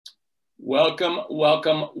Welcome,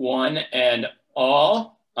 welcome, one and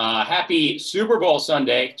all. Happy Super Bowl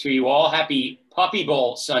Sunday to you all. Happy Puppy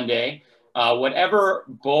Bowl Sunday. Whatever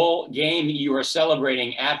bowl game you are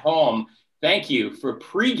celebrating at home, thank you for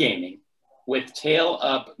pre-gaming with Tail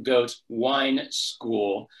Up Goat Wine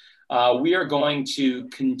School. We are going to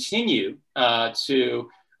continue to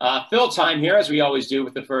fill time here, as we always do,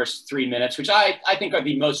 with the first 3 minutes, which I think are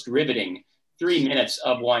the most riveting 3 minutes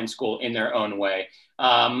of wine school in their own way.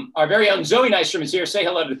 Our very own Zoe Nystrom is here. Say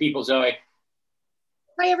hello to the people, Zoe.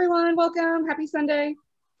 Hi, everyone. Welcome. Happy Sunday.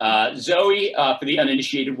 Zoe, for the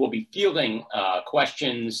uninitiated, will be fielding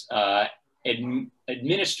questions,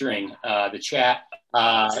 administering the chat,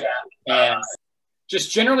 and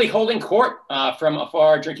just generally holding court from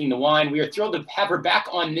afar, drinking the wine. We are thrilled to have her back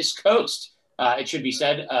on this coast, it should be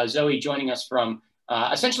said. Zoe joining us from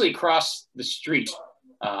essentially across the street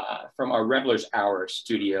from our Revelers Hour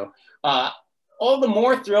studio. All the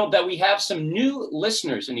more thrilled that we have some new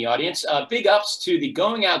listeners in the audience. Big ups to the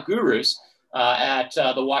Going Out Gurus at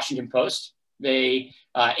the Washington Post. They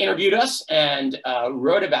interviewed us and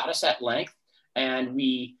wrote about us at length. And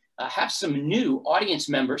we have some new audience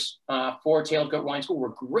members for Tail Up Goat Wine School. We're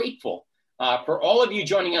grateful for all of you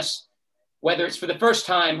joining us, whether it's for the first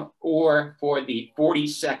time or for the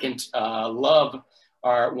 42nd. Love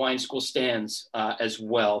our wine school stands as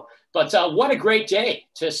well. But what a great day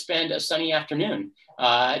to spend a sunny afternoon.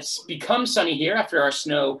 It's become sunny here after our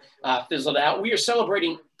snow fizzled out. We are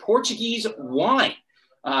celebrating Portuguese wine.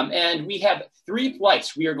 And we have 3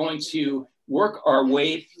 flights we are going to work our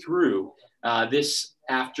way through this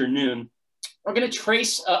afternoon. We're going to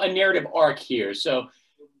trace a narrative arc here. So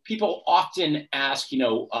people often ask,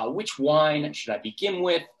 which wine should I begin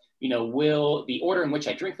with? Will the order in which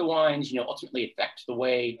I drink the wines, ultimately affect the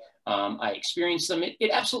way I experience them?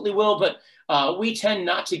 It absolutely will, but we tend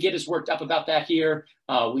not to get as worked up about that here.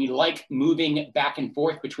 We like moving back and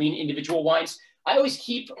forth between individual wines. I always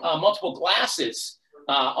keep multiple glasses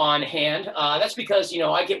on hand. That's because,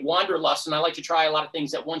 I get wanderlust and I like to try a lot of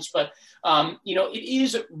things at once, but, it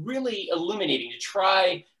is really illuminating to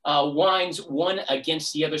try wines one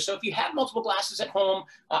against the other. So if you have multiple glasses at home,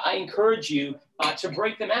 I encourage you to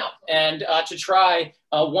break them out and to try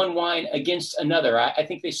one wine against another. I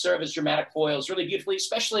think they serve as dramatic foils really beautifully,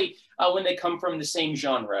 especially when they come from the same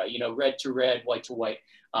genre, red to red, white to white,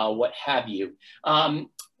 what have you.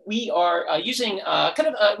 We are using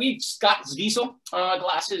we've got Zwiesel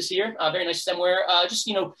glasses here, very nice stemware,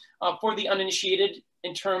 for the uninitiated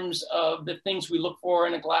in terms of the things we look for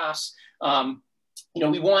in a glass.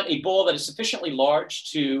 We want a bowl that is sufficiently large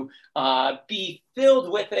to be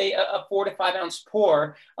filled with a 4 to 5 ounce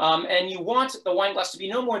pour. And you want the wine glass to be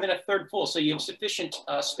no more than 1/3 full. So you have sufficient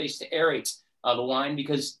space to aerate the wine,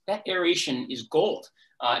 because that aeration is gold.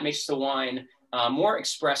 It makes the wine more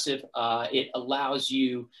expressive. It allows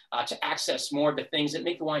you to access more of the things that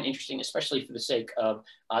make the wine interesting, especially for the sake of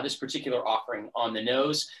this particular offering on the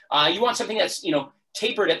nose. You want something that's,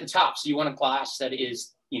 tapered at the top. So you want a glass that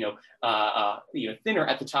is, thinner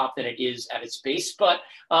at the top than it is at its base, but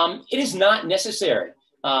it is not necessary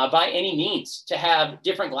by any means to have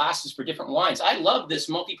different glasses for different wines. I love this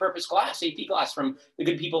multi-purpose glass, AP glass from the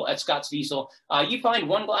good people at Scott Zwiesel. You find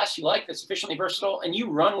one glass you like that's sufficiently versatile and you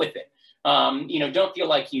run with it. Don't feel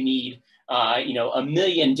like you need, a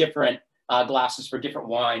million different glasses for different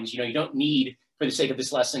wines. You don't need, for the sake of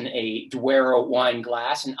this lesson, a Douro wine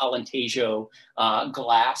glass, an Alentejo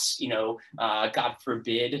glass, God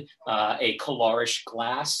forbid, a Colarish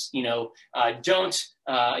glass. Don't,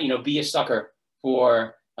 be a sucker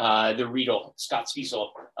for the Riedel, Scott Zwiesel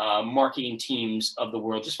marketing teams of the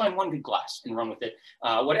world. Just find one good glass and run with it.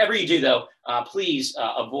 Whatever you do, though, please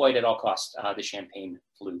avoid at all costs the champagne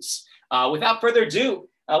flutes. Without further ado,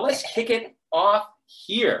 let's kick it off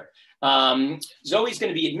here. Zoe's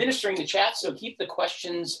going to be administering the chat, so keep the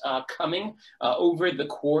questions coming over the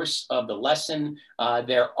course of the lesson.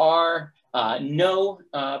 There are no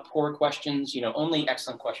poor questions, only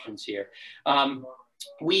excellent questions here.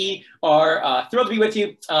 We are thrilled to be with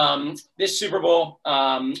you this Super Bowl.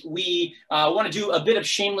 We want to do a bit of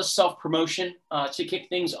shameless self-promotion to kick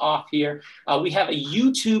things off here. We have a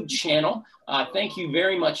YouTube channel. Thank you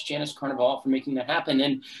very much, Janice Carnival, for making that happen.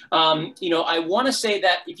 And, I want to say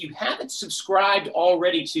that if you haven't subscribed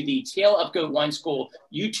already to the Tail Up Goat Wine School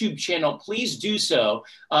YouTube channel, please do so.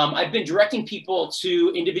 I've been directing people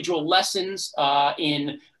to individual lessons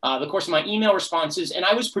in the course of my email responses, and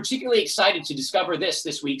I was particularly excited to discover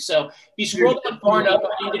this week. So if you scroll down far enough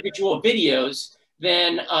on individual videos,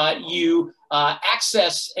 then you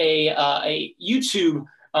access a YouTube,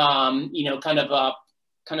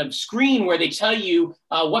 kind of screen where they tell you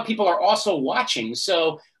what people are also watching.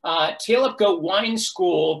 So Tail Up Goat Wine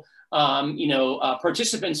School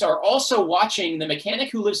participants are also watching The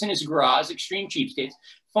Mechanic Who Lives in His Garage, Extreme Cheapskates,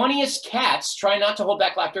 Funniest Cats, Try Not to Hold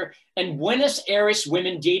Back Laughter, and Buenos Aires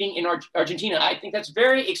Women Dating in Argentina. I think that's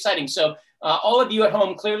very exciting. So all of you at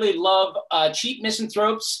home clearly love cheap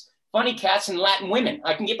misanthropes, funny cats, and Latin women.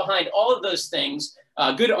 I can get behind all of those things.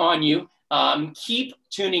 Good on you. Keep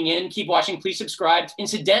tuning in, keep watching, please subscribe.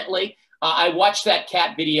 Incidentally, I watched that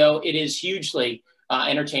cat video. It is hugely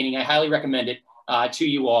entertaining. I highly recommend it to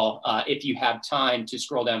you all if you have time to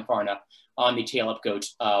scroll down far enough on the Tail Up Goat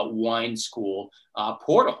Wine School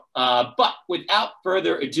portal. But without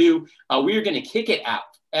further ado, we are going to kick it out,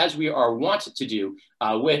 as we are wont to do,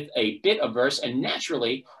 with a bit of verse and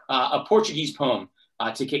naturally a Portuguese poem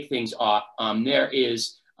to kick things off. There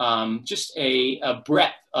is just a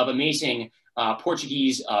breadth of amazing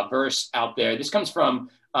Portuguese verse out there. This comes from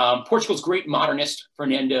Portugal's great modernist,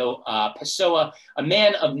 Fernando Pessoa, a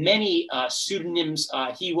man of many pseudonyms.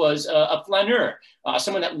 He was a flaneur,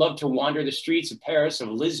 someone that loved to wander the streets of Paris, of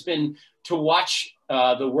Lisbon, to watch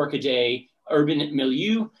the workaday urban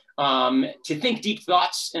milieu, to think deep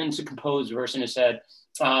thoughts and to compose verse in his head.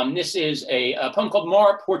 This is a poem called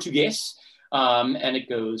Mar Português. And it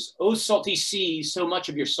goes, "O salty sea, so much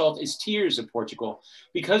of your salt is tears of Portugal.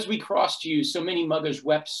 Because we crossed you, so many mothers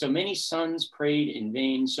wept, so many sons prayed in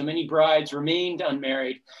vain, so many brides remained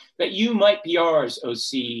unmarried, that you might be ours, O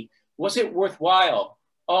sea. Was it worthwhile?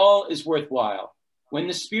 All is worthwhile. When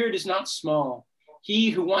the spirit is not small, he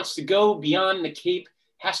who wants to go beyond the cape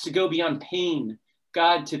has to go beyond pain.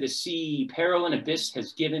 God to the sea, peril and abyss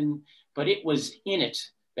has given, but it was in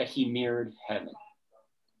it that he mirrored heaven."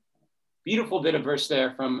 Beautiful bit of verse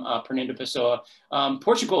there from Fernando Pessoa.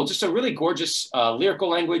 Portugal, just a really gorgeous lyrical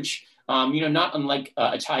language, not unlike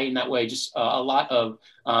Italian that way, just a lot of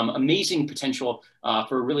amazing potential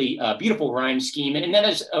for a really beautiful rhyme scheme. And that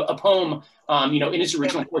is a poem, in its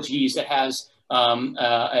original Portuguese that has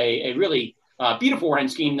a really beautiful rhyme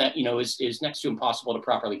scheme that, is next to impossible to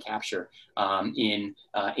properly capture in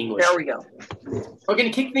English. There we go. We're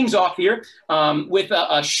going to kick things off here with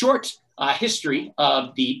a short history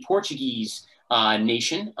of the Portuguese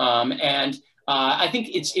nation. And I think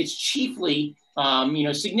it's chiefly,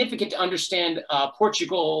 significant to understand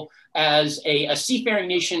Portugal as a seafaring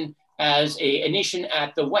nation, as a nation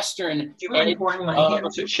at the western end my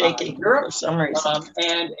hands are shaking Europe, for some reason.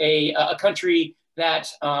 and a country that,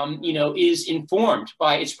 is informed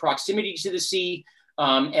by its proximity to the sea,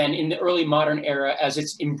 and in the early modern era as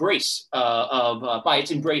its embrace by its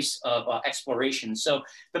embrace of exploration. So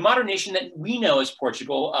the modern nation that we know as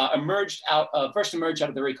Portugal first emerged out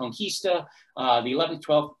of the Reconquista, the 11th,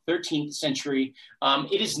 12th, 13th century.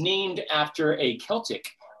 It is named after a Celtic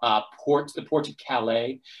port, the port of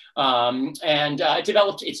Calais, and it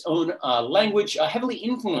developed its own language, heavily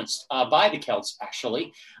influenced by the Celts,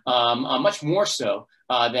 actually, much more so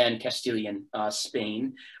than Castilian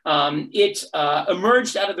Spain. It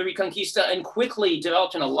emerged out of the Reconquista and quickly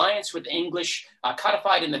developed an alliance with the English,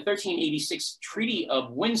 codified in the 1386 Treaty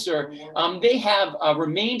of Windsor. They have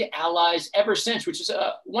remained allies ever since, which is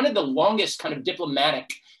one of the longest kind of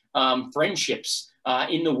diplomatic friendships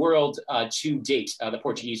in the world to date, the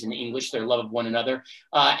Portuguese and the English, their love of one another,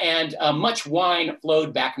 and much wine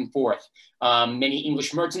flowed back and forth. Many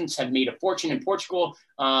English merchants have made a fortune in Portugal,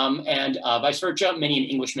 and vice versa. Many an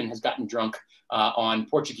Englishman has gotten drunk on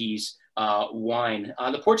Portuguese wine.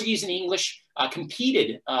 The Portuguese and the English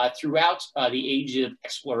competed throughout the age of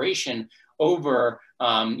exploration over,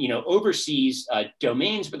 overseas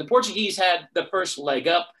domains, but the Portuguese had the first leg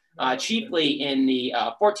up. Chiefly in the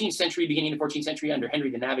 14th century, beginning of the 14th century under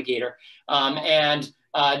Henry the Navigator. And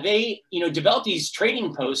they, developed these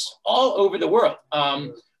trading posts all over the world.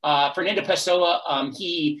 Fernando Pessoa,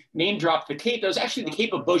 he name dropped the Cape. That was actually the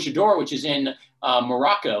Cape of Bojador, which is in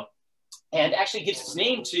Morocco, and actually gives its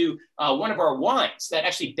name to one of our wines that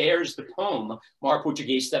actually bears the poem, Mar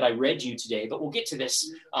Português, that I read you today. But we'll get to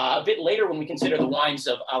this a bit later when we consider the wines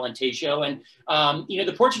of Alentejo. And,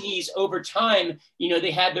 the Portuguese over time,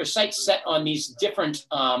 they had their sights set on these different,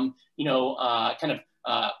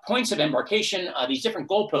 points of embarkation, these different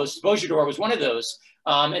goalposts. Bojador was one of those.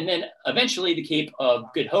 And then eventually the Cape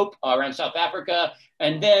of Good Hope around South Africa.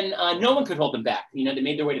 And then no one could hold them back. They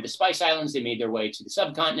made their way to the Spice Islands. They made their way to the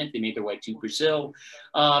subcontinent. They made their way to Brazil.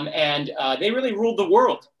 And they really ruled the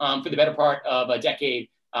world for the better part of a decade,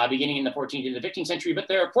 beginning in the 14th and the 15th century. But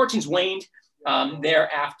their fortunes waned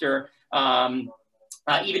thereafter, even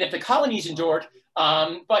if the colonies endured.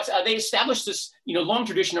 But they established this long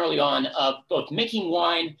tradition early on of both making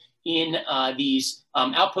wine in these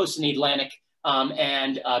outposts in the Atlantic,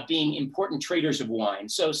 and being important traders of wine.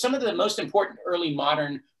 So some of the most important early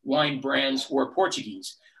modern wine brands were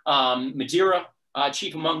Portuguese. Madeira,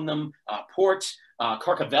 chief among them, Port,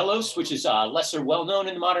 Carcavelos, which is lesser well-known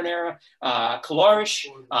in the modern era, Colares,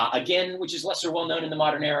 again, which is lesser well-known in the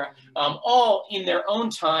modern era, all in their own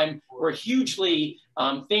time were hugely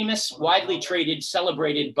famous, widely traded,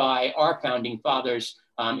 celebrated by our founding fathers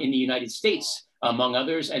in the United States, among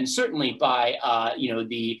others, and certainly by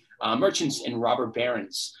the merchants and robber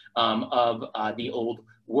barons of the old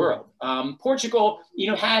world. Portugal,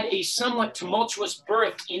 had a somewhat tumultuous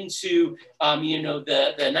birth into,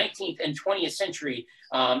 the 19th and 20th century.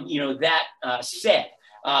 That said,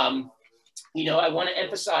 I want to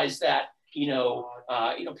emphasize that,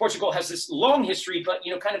 Portugal has this long history, but,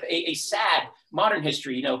 kind of a sad modern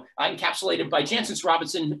history, encapsulated by Jancis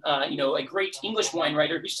Robinson, a great English wine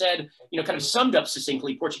writer who said, kind of summed up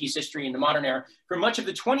succinctly Portuguese history in the modern era. For much of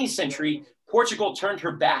the 20th century, Portugal turned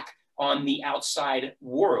her back on the outside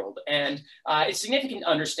world. And it's significant to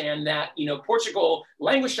understand that, Portugal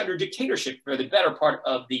languished under dictatorship for the better part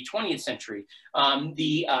of the 20th century.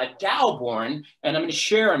 The Dow-born, and I'm going to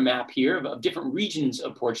share a map here of different regions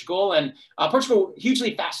of Portugal. And Portugal,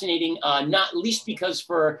 hugely fascinating, not least because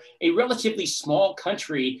for a relatively small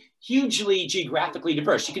country, hugely geographically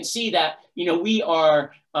diverse. You can see that, we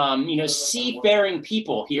are, seafaring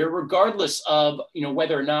people here, regardless of,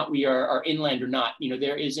 whether or not we are inland or not.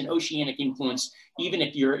 There is an oceanic influence, even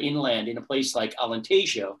if you're inland in a place like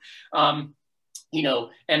Alentejo. And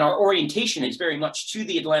our orientation is very much to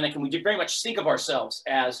the Atlantic, and we very much think of ourselves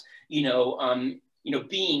as,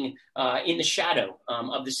 being in the shadow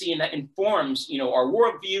of the sea, and that informs, our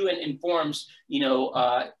worldview and informs,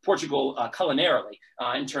 Portugal culinarily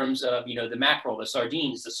in terms of, the mackerel, the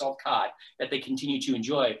sardines, the salt cod that they continue to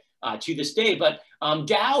enjoy to this day. But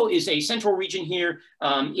Dow is a central region here.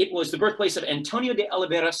 It was the birthplace of Antonio de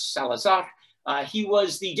Oliveira Salazar. He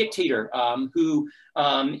was the dictator who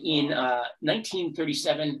in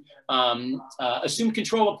 1937 assumed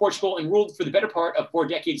control of Portugal and ruled for the better part of 4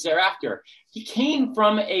 decades thereafter. He came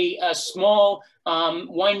from a small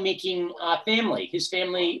winemaking family. His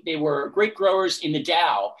family, they were grape growers in the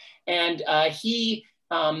Dow, and he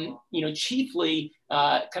chiefly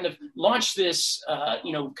kind of launched this,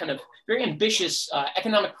 kind of very ambitious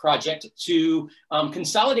economic project to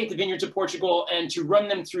consolidate the vineyards of Portugal and to run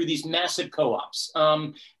them through these massive co-ops.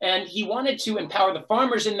 And he wanted to empower the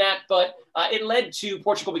farmers in that, but it led to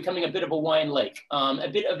Portugal becoming a bit of a wine lake, a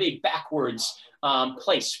bit of a backwards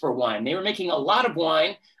place for wine. They were making a lot of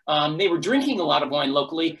wine. They were drinking a lot of wine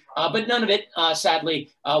locally, but none of it,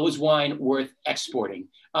 sadly, was wine worth exporting.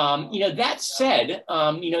 That said,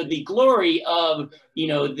 the glory of,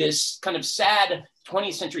 this kind of sad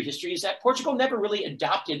 20th century history is that Portugal never really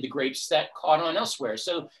adopted the grapes that caught on elsewhere.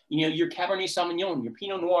 So, your Cabernet Sauvignon, your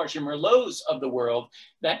Pinot Noirs, your Merlots of the world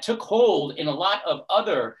that took hold in a lot of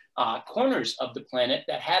other corners of the planet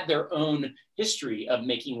that had their own history of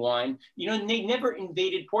making wine, they never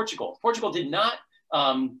invaded Portugal. Portugal did not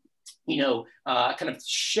kind of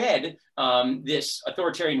shed this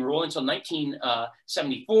authoritarian rule until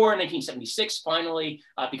 1974, 1976, finally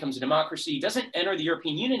becomes a democracy, doesn't enter the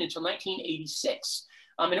European Union until 1986.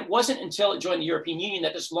 And it wasn't until it joined the European Union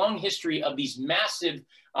that this long history of these massive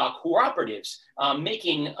cooperatives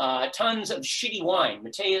making tons of shitty wine,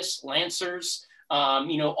 Mateus, Lancers,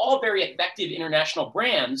 all very effective international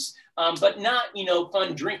brands, but not,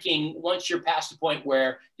 fun drinking once you're past the point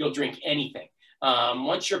where you'll drink anything.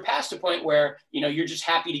 Once you're past a point where, you're just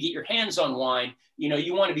happy to get your hands on wine,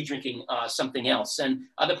 you want to be drinking something else. And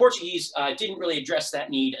the Portuguese didn't really address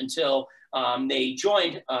that need until they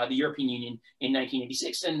joined the European Union in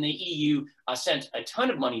 1986, and the EU sent a ton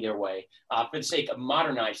of money their way for the sake of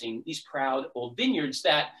modernizing these proud old vineyards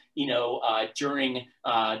that, during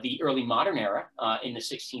the early modern era in the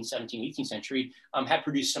 16th, 17th, 18th century had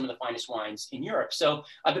produced some of the finest wines in Europe. So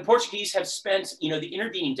the Portuguese have spent, the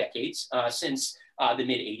intervening decades since the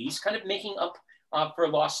mid 80s kind of making up for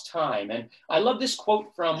lost time. And I love this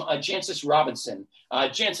quote from Jancis Robinson.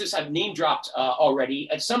 Jancis, I've name dropped already.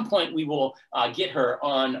 At some point, we will get her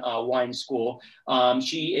on Wine School.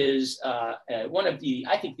 She is one of the,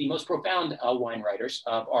 I think, the most profound wine writers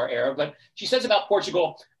of our era. But she says about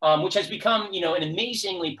Portugal, which has become, an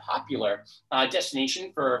amazingly popular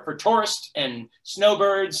destination for tourists and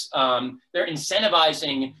snowbirds. They're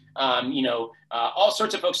incentivizing, all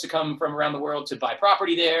sorts of folks to come from around the world to buy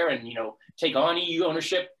property there and, take on EU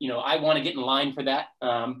ownership. I want to get in line for that.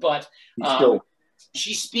 But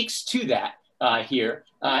she speaks to that here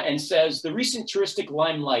and says, the recent touristic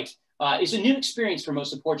limelight is a new experience for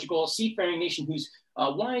most of Portugal, a seafaring nation whose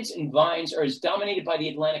wines and vines are as dominated by the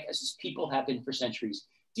Atlantic as its people have been for centuries.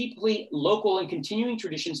 Deeply local and continuing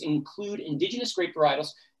traditions include indigenous grape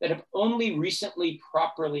varietals that have only recently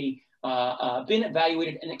properly been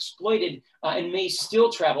evaluated and exploited and may still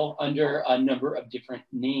travel under a number of different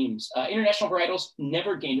names. International varietals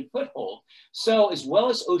never gained a foothold. So as well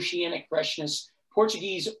as oceanic freshness,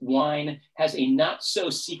 Portuguese wine has a not so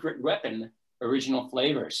secret weapon: original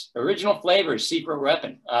flavors. Original flavors, secret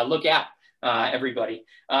weapon. Look out. Everybody.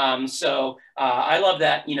 I love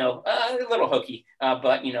that, a little hokey,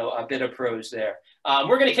 but, a bit of prose there.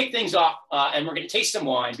 We're going to kick things off and we're going to taste some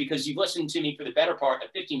wine because you've listened to me for the better part of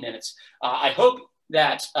 15 minutes. I hope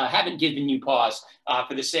that haven't given you pause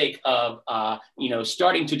for the sake of,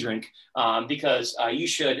 starting to drink because you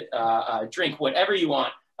should drink whatever you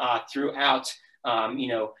want throughout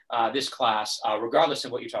this class, regardless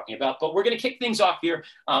of what you're talking about. But we're going to kick things off here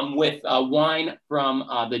with wine from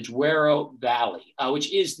the Douro Valley,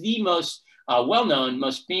 which is the most well-known,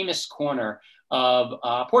 most famous corner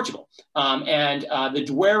of Portugal. The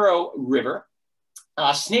Douro River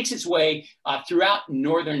snakes its way throughout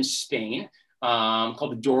northern Spain,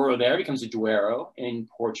 called the Douro there, becomes the Douro in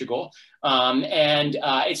Portugal.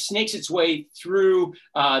 It snakes its way through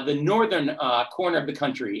the northern corner of the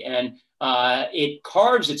country, and it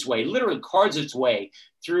carves its way, literally carves its way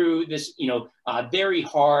through this, very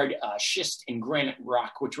hard schist and granite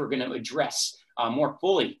rock, which we're going to address more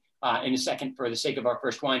fully in a second for the sake of our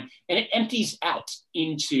first wine. And it empties out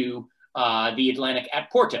into the Atlantic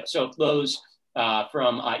at Porto. So it flows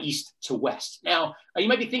from east to west. Now, you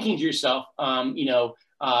might be thinking to yourself,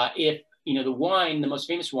 if, the wine, the most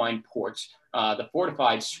famous wine, port, the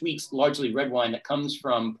fortified, sweet, largely red wine that comes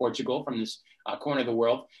from Portugal, from this corner of the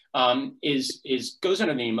world, goes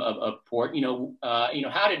under the name of port.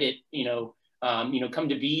 How did it, come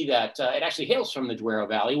to be that it actually hails from the Douro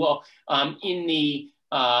Valley? Well, in the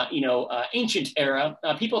ancient era,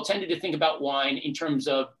 people tended to think about wine in terms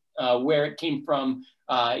of where it came from,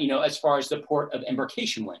 as far as the port of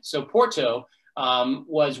embarkation went. So Porto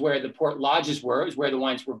was where the port lodges were, it was where the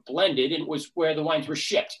wines were blended, and it was where the wines were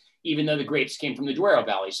shipped, even though the grapes came from the Douro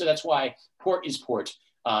Valley. So that's why port is port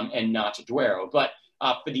and not Douro. But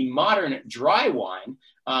for the modern dry wine,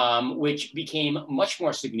 which became much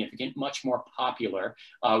more significant, much more popular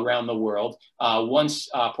around the world once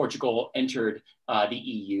Portugal entered the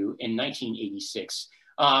EU in 1986.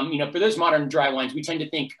 For those modern dry wines, we tend to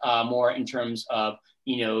think more in terms of,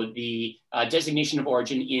 the designation of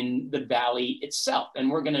origin in the valley itself. And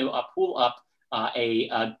we're going to pull up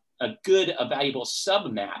a good, valuable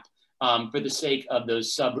sub-map for the sake of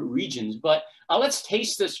those sub-regions. But let's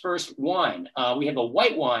taste this first wine. We have a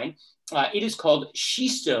white wine. It is called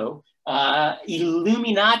Schisto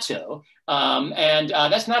Illuminato.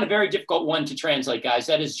 That's not a very difficult one to translate, guys.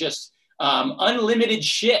 That is just unlimited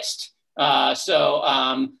schist.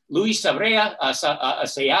 Luis Seabra,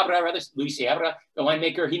 the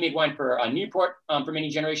winemaker, he made wine for Newport for many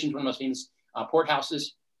generations, one of the most famous port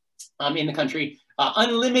houses in the country.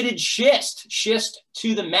 Unlimited schist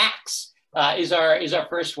to the max is our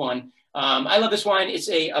first one. I love this wine. It's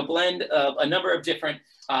a blend of a number of different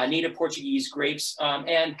native Portuguese grapes.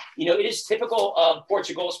 It is typical of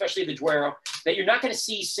Portugal, especially the Douro, that you're not going to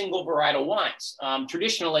see single varietal wines.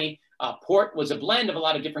 Traditionally, port was a blend of a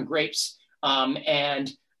lot of different grapes.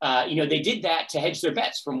 They did that to hedge their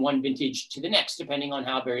bets from one vintage to the next, depending on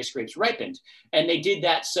how various grapes ripened. And they did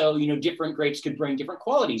that so, different grapes could bring different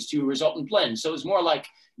qualities to a resultant blend. So it was more like,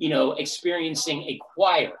 experiencing a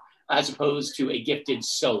choir as opposed to a gifted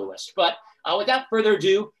soloist. But without further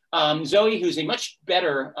ado, Zoe, who's a much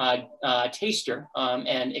better taster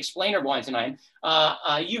and explainer of wines than I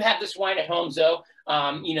am, you have this wine at home, Zoe.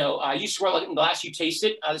 You swirl it in glass, you taste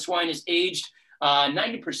it. This wine is aged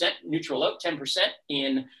 90% neutral oak, 10%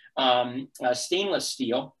 in stainless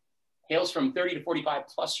steel. Hails from 30 to 45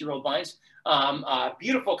 plus year old vines.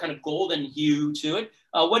 Beautiful kind of golden hue to it.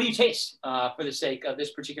 What do you taste for the sake of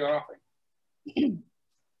this particular offering?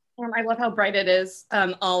 I love how bright it is.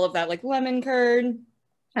 All of that like lemon curd.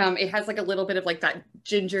 It has like a little bit of like that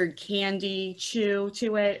ginger candy chew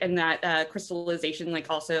to it, and that crystallization like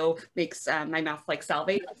also makes my mouth like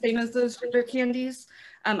salivate, same as those ginger candies.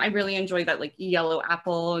 I really enjoy that like yellow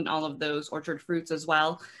apple and all of those orchard fruits as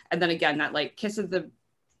well. And then again, that like kiss of the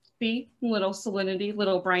bee, little salinity,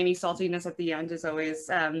 little briny saltiness at the end is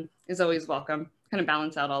always welcome. Kind of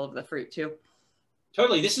balance out all of the fruit too.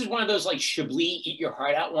 Totally. This is one of those like Chablis eat your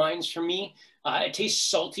heart out wines for me. It tastes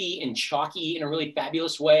salty and chalky in a really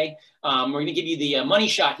fabulous way. We're going to give you the money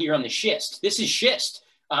shot here on the schist. This is schist.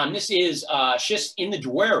 This is schist in the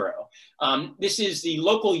Douro. This is the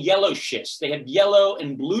local yellow schist. They have yellow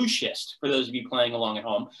and blue schist, for those of you playing along at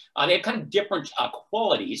home. They have kind of different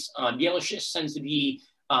qualities. Yellow schist tends to be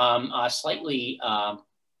slightly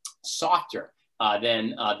softer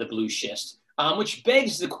than the blue schist, which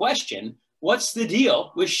begs the question, what's the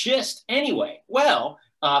deal with schist anyway? Well,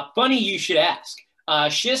 funny you should ask.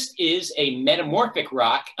 Schist is a metamorphic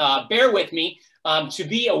rock. Bear with me. To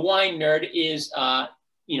be a wine nerd is,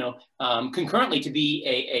 concurrently to be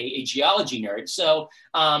a geology nerd. So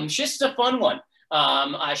schist is a fun one.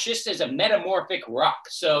 Schist is a metamorphic rock.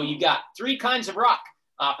 So you got three kinds of rock,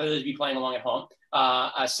 for those of you playing along at home.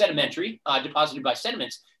 Sedimentary, deposited by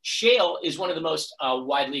sediments. Shale is one of the most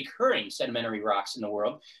widely occurring sedimentary rocks in the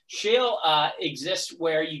world. Shale exists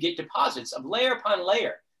where you get deposits of layer upon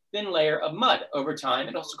layer, thin layer of mud over time,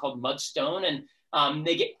 and also called mudstone, and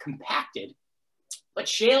they get compacted. But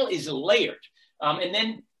shale is layered. And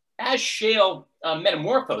then as shale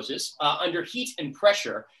metamorphoses under heat and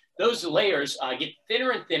pressure, those layers get thinner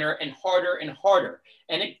and thinner and harder.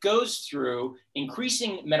 And it goes through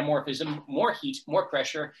increasing metamorphism, more heat, more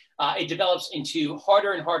pressure. It develops into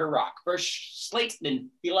harder and harder rock. First slate, then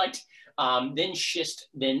phyllite, then schist,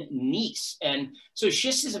 then gneiss. And so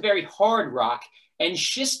schist is a very hard rock, and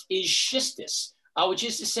schist is schistus, which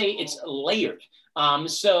is to say it's layered.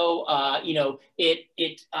 It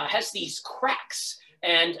has these cracks.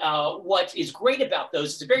 And what is great about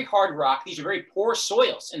those, it's a very hard rock. These are very poor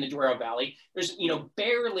soils in the Douro Valley. There's,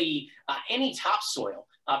 barely any topsoil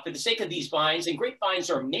for the sake of these vines. And grapevines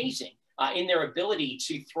are amazing in their ability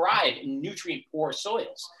to thrive in nutrient-poor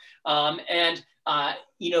soils. They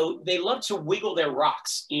love to wiggle their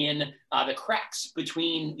rocks in the cracks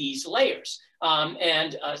between these layers.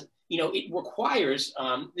 It requires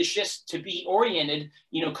the schist to be oriented,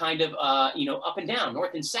 up and down,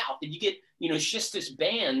 north and south. If you get, schistous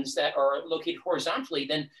bands that are located horizontally,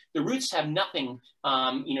 then the roots have nothing,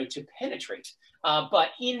 to penetrate. But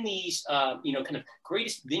in these, kind of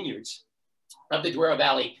greatest vineyards of the Douro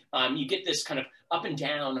Valley, you get this kind of up and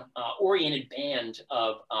down oriented band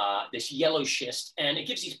of this yellow schist, and it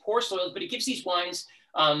gives these poor soils, but it gives these wines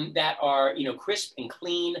that are, crisp and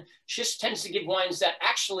clean. Schist tends to give wines that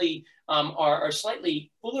actually are slightly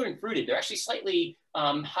fuller and fruited. They're actually slightly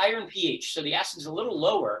higher in pH, so the acid's a little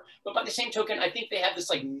lower. But by the same token, I think they have this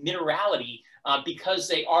like minerality because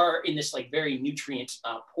they are in this like very nutrient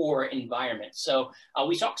poor environment. So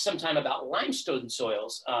we talk sometime about limestone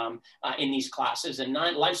soils in these classes, and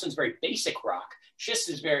limestone's very basic rock. Schist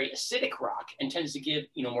is very acidic rock and tends to give,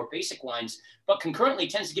 more basic wines, but concurrently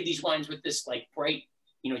tends to give these wines with this like bright,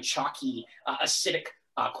 chalky, acidic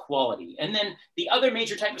quality. And then the other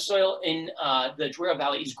major type of soil in the Douro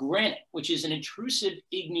Valley is granite, which is an intrusive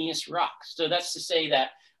igneous rock. So that's to say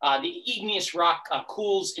that the igneous rock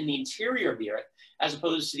cools in the interior of the earth as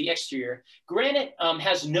opposed to the exterior. Granite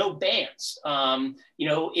has no bands.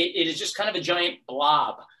 It is just kind of a giant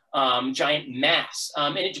blob, giant mass,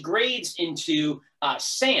 and it degrades into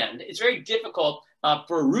sand. It's very difficult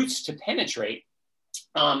for roots to penetrate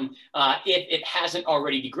if it hasn't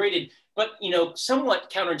already degraded, but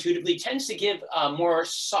somewhat counterintuitively tends to give more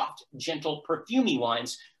soft, gentle, perfumey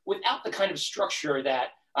wines without the kind of structure that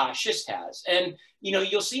schist has. And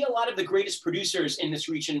you'll see a lot of the greatest producers in this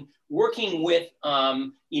region working with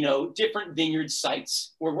different vineyard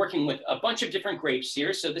sites. We're working with a bunch of different grapes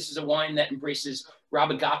here. So this is a wine that embraces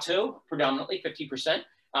Rabagato, predominantly 50%,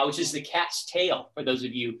 which is the cat's tail for those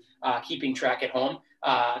of you keeping track at home.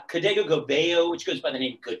 Codego Gobeo, which goes by the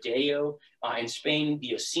name Godeo, in Spain,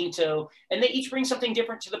 Biocinto, and they each bring something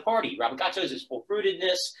different to the party. Rabagato is its full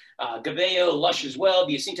fruitedness, Gobeo, lush as well,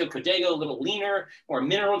 Biocinto, Codego, a little leaner, more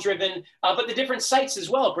mineral driven, but the different sites as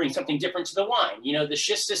well bring something different to the wine. The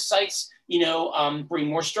schistus sites, bring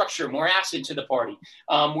more structure, more acid to the party,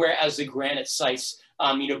 whereas the granite sites,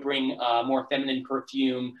 bring more feminine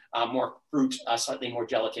perfume, more fruit, slightly more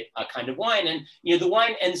delicate kind of wine. And, the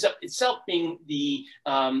wine ends up itself being the,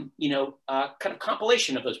 kind of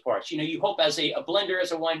compilation of those parts. You hope as a blender,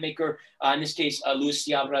 as a winemaker, in this case, Luis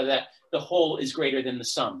Ciabra, that the whole is greater than the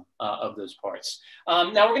sum of those parts.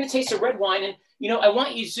 Now we're going to taste a red wine. And, I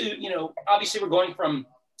want you to, obviously we're going from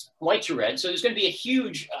white to red. So there's going to be a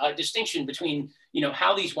huge distinction between,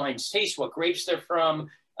 how these wines taste, what grapes they're from,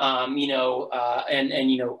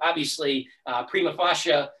 obviously prima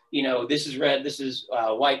facie, this is red, this is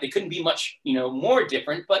white. They couldn't be much, more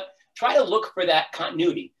different, but try to look for that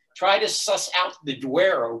continuity. Try to suss out the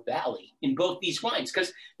Douro Valley in both these wines,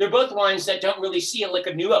 because they're both wines that don't really see a lick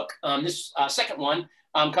of new oak. This second one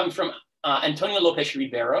comes from Antonio Lopez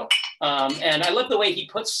Ribeiro. And I love the way he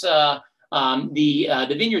puts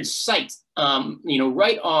the vineyard site,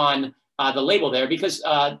 right on the label there, because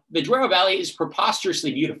the Douro Valley is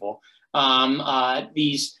preposterously beautiful.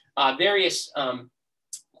 These various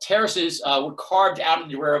terraces were carved out of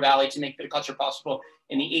the Douro Valley to make viticulture possible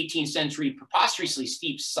in the 18th century, preposterously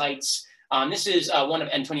steep sites. This is one of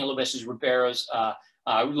Antonio Lopez Ribeiro's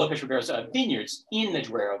vineyards in the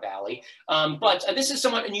Douro Valley. But this is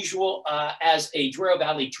somewhat unusual as a Douro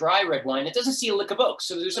Valley dry red wine. It doesn't see a lick of oak,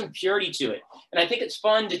 so there's some purity to it. And I think it's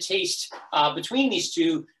fun to taste between these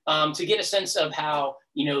two to get a sense of how,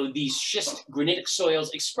 these schist granitic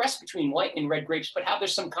soils express between white and red grapes, but how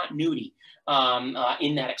there's some continuity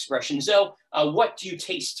in that expression. So what do you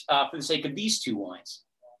taste for the sake of these two wines?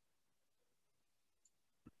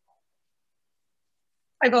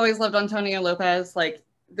 I've always loved Antonio Lopez. Like,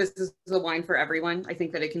 this is a wine for everyone. I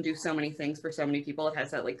think that it can do so many things for so many people. It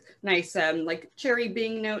has that like nice cherry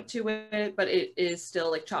Bing note to it, but it is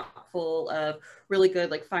still like chock full of really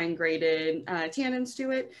good like fine grated tannins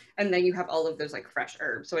to it. And then you have all of those like fresh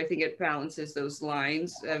herbs. So I think it balances those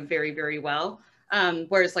lines very, very well.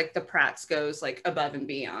 Whereas like the Pratt's goes like above and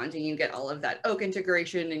beyond, and you get all of that oak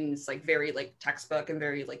integration, and it's like very like textbook and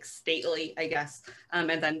very like stately, I guess. And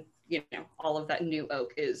then all of that new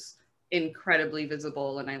oak is incredibly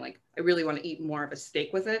visible, and I really want to eat more of a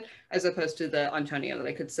steak with it, as opposed to the Antonio that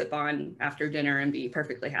I could sip on after dinner and be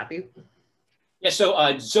perfectly happy. Yeah,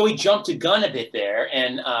 so Zoe jumped a gun a bit there,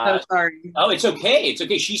 and oh, sorry. Oh, it's okay. It's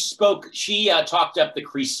okay. She talked up the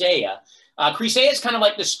Crisea. Crisea is kind of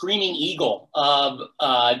like the screaming eagle of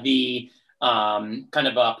the kind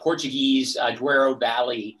of Portuguese Douro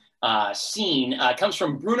Valley scene. It comes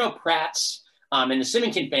from Bruno Pratt's and the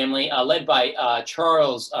Symington family, led by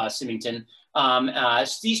Charles Symington.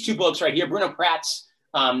 These two books right here, Bruno Pratt's,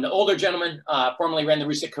 the older gentleman, formerly ran the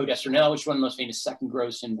Russet Côte d'Estournel, which is one of the most famous second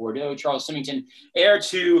gross in Bordeaux. Charles Symington, heir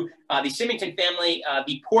to the Symington family,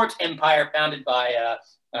 the port empire founded by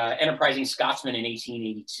enterprising Scotsman in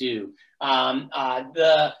 1882.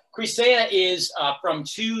 The Crisea is from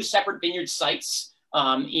two separate vineyard sites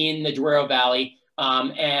in the Douro Valley.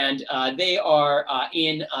 And they are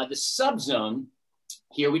in the subzone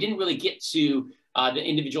here. We didn't really get to the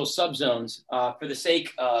individual subzones for the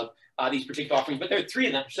sake of these particular offerings, but there are three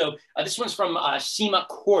of them. So this one's from Cima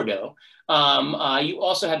Cordo. You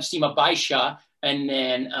also have Cima Baixa, and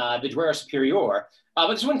then the Douro Superior.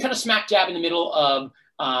 But this one kind of smack dab in the middle of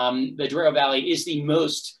the Douro Valley is the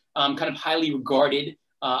most kind of highly regarded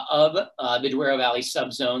of the Douro Valley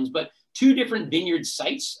subzones, but two different vineyard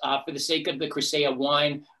sites for the sake of the Crisea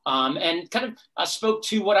wine, and kind of spoke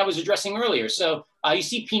to what I was addressing earlier. So you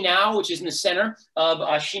see Pinau, which is in the center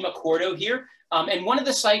of Cima Cordo here. And one of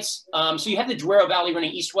the sites, so you have the Douro Valley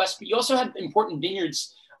running east-west, but you also have important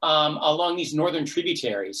vineyards along these northern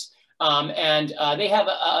tributaries. And they have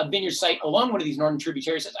a vineyard site along one of these northern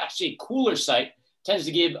tributaries that's actually a cooler site, tends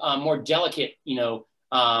to give more delicate,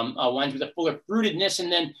 wines with a fuller fruitedness.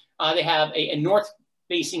 And then they have a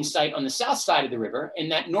north-facing site on the south side of the river.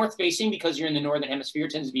 And that north-facing, because you're in the northern hemisphere,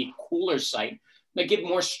 tends to be a cooler site that give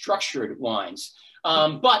more structured wines.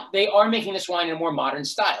 But they are making this wine in a more modern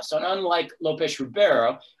style. So unlike Lopez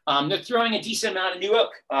Ribeiro, they're throwing a decent amount of new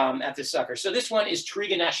oak at this sucker. So this one is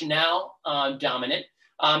Touriga Nacional dominant.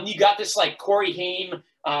 You got this like Corey Haim,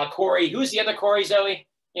 Corey, who's the other Corey, Zoe,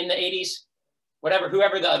 in the 80s?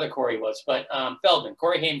 Whoever the other Corey was, but Feldman,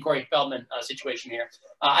 Corey Haim, Corey Feldman situation here.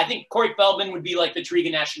 I think Corey Feldman would be like the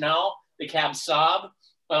Touriga Nacional, the Cab Sauv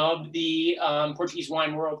of the Portuguese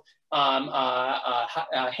wine world.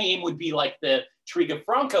 Haim would be like the Touriga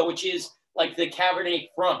Franco, which is like the Cabernet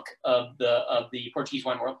Franc of the Portuguese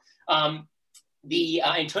wine world. The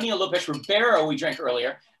Antonio Lopez Ribeiro we drank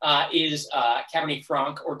earlier is Cabernet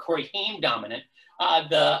Franc or Corey Haim dominant.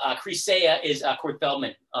 The Crisea is Corey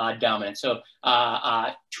Feldman dominant. So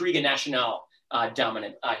Touriga Nacional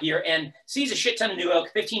dominant here, and sees a shit ton of new oak,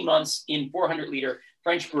 15 months in 400-liter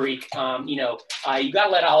French barrique. You got to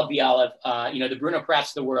let olive be olive. The Bruno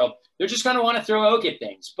Pratts of the world, they're just going to want to throw oak at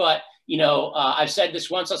things. But I've said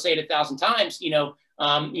this once, I'll say it 1,000 times.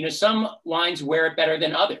 Some wines wear it better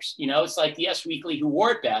than others. It's like the S Weekly who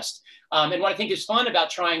wore it best. And what I think is fun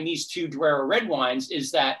about trying these two Douro red wines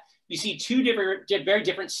is that you see two very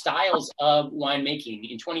different styles of winemaking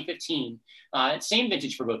in 2015. Same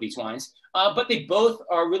vintage for both these wines, but they both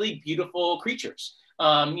are really beautiful creatures.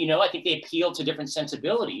 I think they appeal to different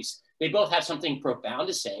sensibilities. They both have something profound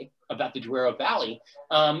to say about the Douro Valley,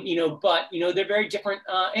 but they're very different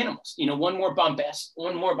animals. One more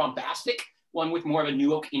bombastic, one with more of a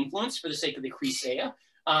new oak influence for the sake of the Crisea,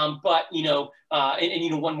 but, you know, and, you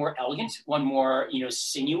know, one more elegant, one more, you know,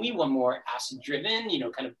 sinewy, one more acid driven, you know,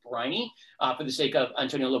 kind of briny, for the sake of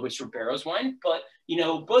Antonio Lopez Ribeiro's wine. But, you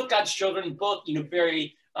know, both God's children, both, you know,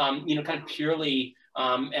 very, you know, kind of purely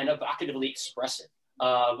and evocatively expressive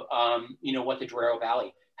of, you know, what the Douro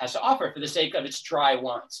Valley has to offer for the sake of its dry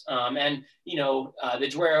wines. And, you know, the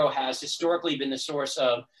Douro has historically been the source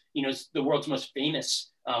of, you know, the world's most famous,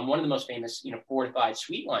 one of the most famous, you know, fortified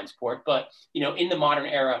sweet wines port. But, you know, in the modern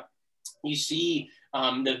era, you see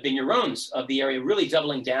the vignerons of the area really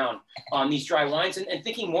doubling down on these dry wines and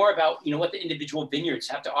thinking more about, you know, what the individual vineyards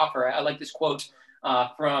have to offer. I like this quote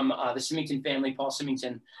from the Symington family. Paul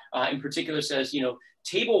Symington in particular says, you know,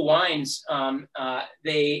 table wines,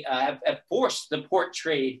 they have forced the port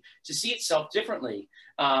trade to see itself differently.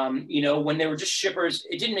 You know, when they were just shippers,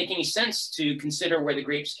 it didn't make any sense to consider where the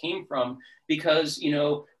grapes came from because, you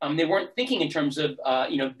know, they weren't thinking in terms of,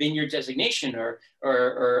 you know, vineyard designation or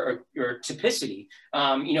typicity.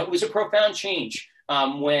 You know, it was a profound change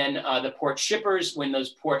when the port shippers, when those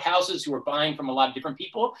port houses who were buying from a lot of different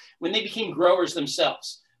people, when they became growers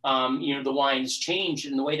themselves. You know, the wines changed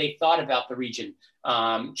and the way they thought about the region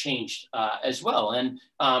changed as well. And,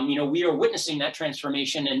 you know, we are witnessing that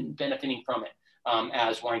transformation and benefiting from it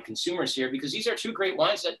as wine consumers here, because these are two great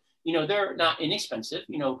wines that, you know, they're not inexpensive.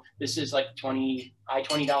 You know, this is like $20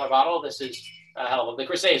 bottle. This is, hell, the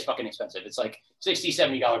Crusade is fucking expensive. It's like $60,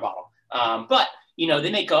 $70 bottle. But, you know,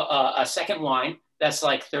 they make a second wine that's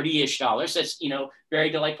like $30-ish. That's, you know,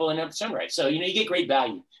 very delightful in its own right. So, you know, you get great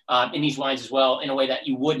value in these wines as well, in a way that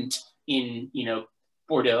you wouldn't in, you know,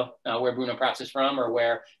 Bordeaux, where Bruno Prats is from, or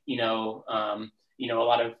where, you know, a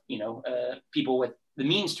lot of, you know, people with the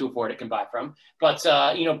means to afford it can buy from. But,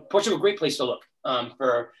 you know, Portugal, a great place to look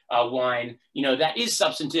for wine, you know, that is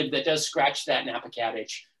substantive, that does scratch that Napa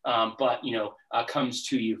cabbage, but, you know, comes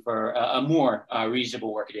to you for a more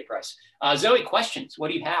reasonable workaday price. Zoe, questions? What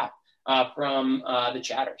do you have from the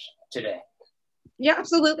chatters today? Yeah,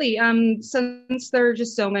 absolutely. Since there are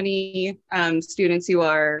just so many students who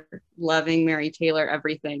are loving Mary Taylor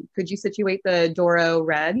everything, could you situate the Douro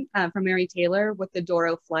Red from Mary Taylor with the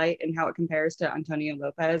Douro Flight and how it compares to Antonio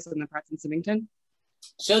Lopez and the Prats and Symington?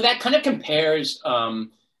 So that kind of compares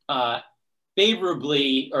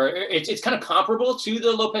favorably, or it's kind of comparable to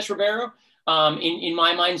the Lopez Ribeiro in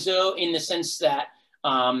my mind, Zoe, in the sense that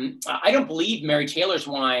I don't believe Mary Taylor's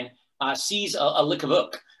wine sees a lick of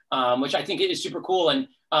oak. Which I think is super cool.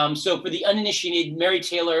 And so for the uninitiated, Mary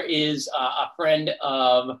Taylor is a friend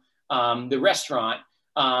of the restaurant,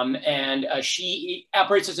 and she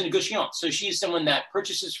operates as a negociant. So she's someone that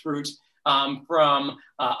purchases fruit from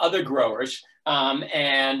other growers,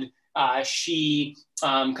 and she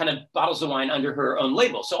kind of bottles the wine under her own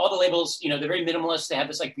label. So all the labels, you know, they're very minimalist. They have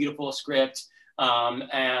this like beautiful script.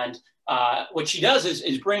 And what she does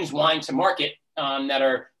is brings wine to market that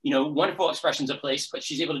are, you know, wonderful expressions of place, but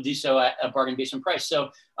she's able to do so at a bargain basement price. So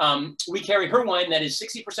we carry her wine that is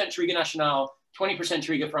 60% Touriga Nacional, 20%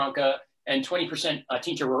 Touriga Franca, and 20%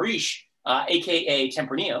 Tinta Roriche, AKA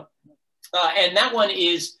Tempranillo. And that one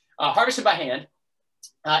is harvested by hand.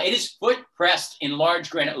 It is foot pressed in large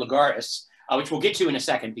granite lagares, which we'll get to in a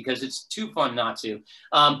second because it's too fun not to.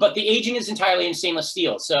 But the aging is entirely in stainless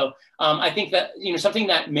steel. So I think that, you know, something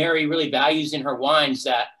that Mary really values in her wines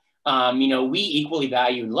that, you know, we equally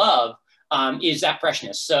value and love is that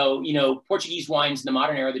freshness. So, you know, Portuguese wines in the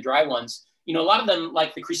modern era, the dry ones, you know, a lot of them,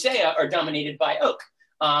 like the Crisea, are dominated by oak.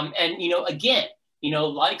 And, you know, again, you know,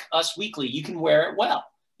 like us weekly, you can wear it well,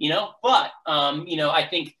 you know, but, you know, I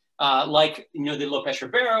think like, you know, the Lopez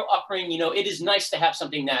Ribeiro offering, you know, it is nice to have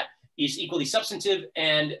something that is equally substantive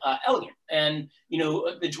and elegant. And, you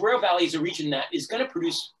know, the Douro Valley is a region that is going to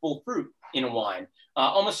produce full fruit in a wine.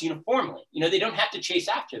 Almost uniformly, you know, they don't have to chase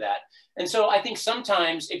after that. And so I think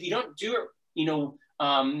sometimes if you don't do it, you know,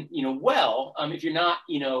 well, if you're not,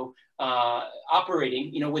 you know,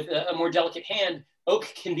 operating, you know, with a more delicate hand, oak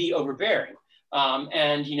can be overbearing.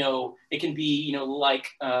 And, you know, it can be, you know, like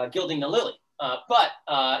gilding the lily. But,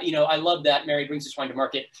 you know, I love that Mary brings this wine to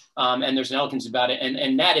market and there's an elegance about it.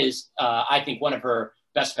 And that is, I think, one of her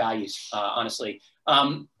best values, honestly.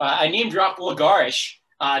 I name dropped Lagarish.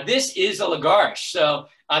 This is a lagarish. So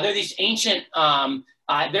they're these ancient,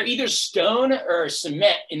 they're either stone or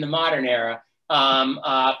cement in the modern era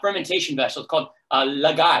fermentation vessels called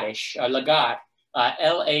lagarish, lagar,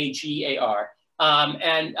 Lagar.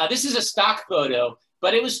 And this is a stock photo,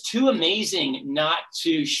 but it was too amazing not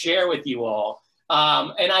to share with you all.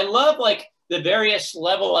 And I love like the various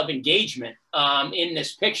level of engagement in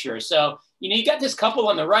this picture. So, you know, you got this couple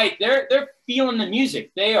on the right, they're feeling the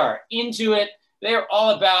music. They are into it. They're all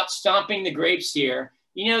about stomping the grapes here.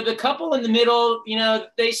 the couple in the middle,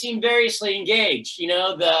 they seem variously engaged.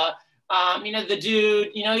 The dude,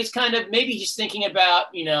 he's kind of maybe he's thinking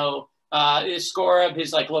about, the score of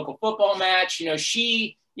his like local football match.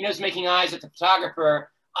 She, is making eyes at the photographer.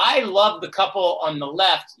 I love the couple on the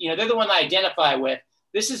left. They're the one I identify with.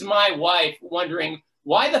 This is my wife wondering,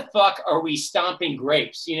 why the fuck are we stomping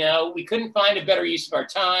grapes? We couldn't find a better use of our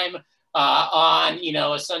time on,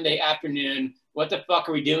 a Sunday afternoon. What the fuck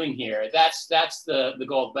are we doing here? That's the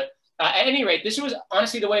goal. But at any rate, this was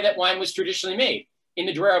honestly the way that wine was traditionally made in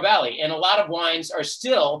the Douro Valley. And a lot of wines are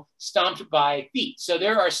still stomped by feet. So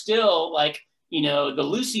there are still like, the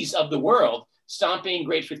Lucy's of the world stomping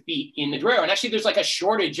grapes with feet in the Douro. And actually there's like a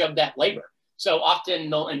shortage of that labor. So often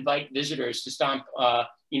they'll invite visitors to stomp, the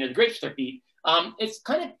grapes with their feet. It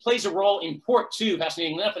kind of plays a role in port too,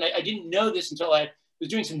 fascinatingly enough. And I didn't know this until I was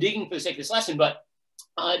doing some digging for the sake of this lesson, but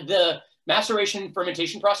the maceration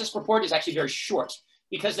fermentation process for port is actually very short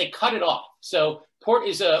because they cut it off. So port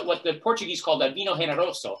is what the Portuguese call the vino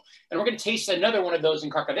generoso. And we're going to taste another one of those in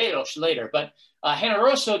Carcadeiros later. But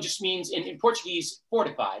generoso just means in Portuguese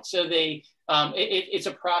fortified. So it's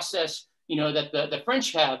a process, that the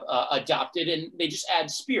French have adopted, and they just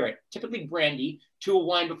add spirit, typically brandy, to a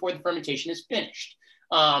wine before the fermentation is finished,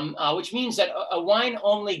 which means that a wine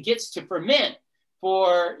only gets to ferment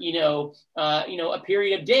for, a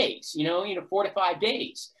period of days, 4 to 5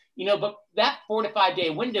 days. But that 4 to 5 day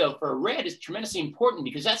window for a red is tremendously important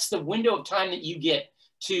because that's the window of time that you get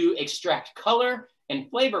to extract color and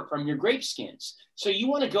flavor from your grape skins. So you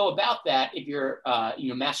want to go about that if your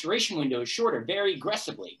maceration window is shorter, very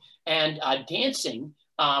aggressively, and dancing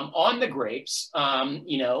on the grapes,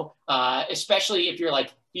 especially if you're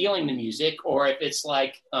like feeling the music, or if it's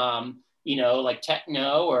like like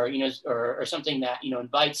techno, or something that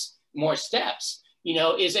invites more steps.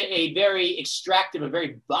 Is a very extractive, a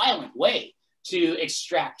very violent way to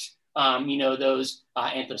extract, those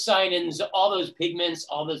anthocyanins, all those pigments,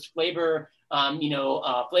 all those flavor,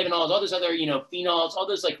 flavonols, all those other, phenols, all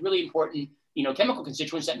those like really important, chemical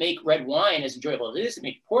constituents that make red wine as enjoyable as it is, that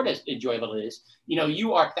make port as enjoyable as it is.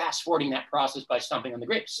 You are fast forwarding that process by stomping on the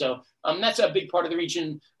grapes. So that's a big part of the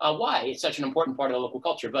region, why it's such an important part of the local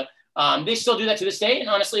culture. But they still do that to this day. And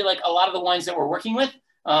honestly, like a lot of the wines that we're working with,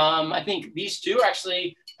 I think these two are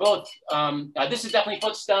actually both, this is definitely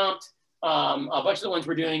foot stomped. A bunch of the ones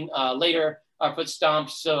we're doing later are foot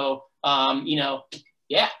stomped. So,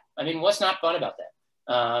 yeah, I mean, what's not fun about that?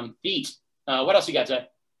 Feet. What else you got, Zed?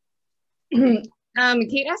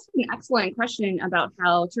 Kate asked an excellent question about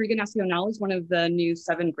how Touriga Nacional is one of the new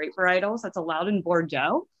 7 grape varietals that's allowed in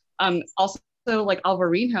Bordeaux. Also, like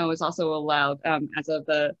Alvarinho is also allowed as of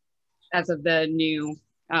the new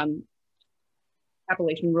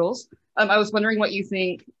appellation rules. I was wondering what you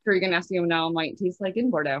think Touriga Nacional might taste like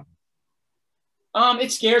in Bordeaux.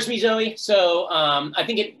 It scares me, Zoe. So I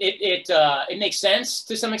think it makes sense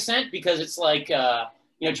to some extent because it's like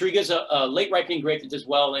Touriga is a late ripening grape that does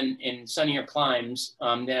well in sunnier climes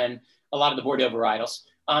than a lot of the Bordeaux varietals.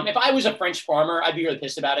 If I was a French farmer, I'd be really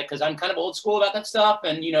pissed about it because I'm kind of old school about that stuff.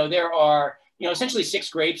 And there are essentially 6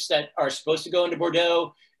 grapes that are supposed to go into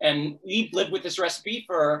Bordeaux, and we've lived with this recipe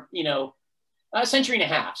for a century and a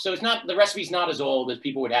half. So it's not, the recipe's not as old as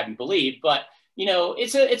people would have you believe, but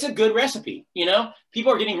it's a good recipe.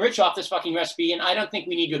 People are getting rich off this fucking recipe, and I don't think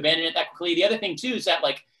we need to abandon it that quickly. The other thing too is that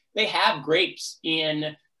like they have grapes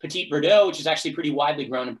in Petit Verdot, which is actually pretty widely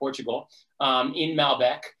grown in Portugal, in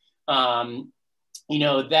Malbec,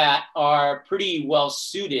 that are pretty well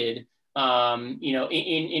suited, in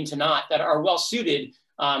Tannat, that are well suited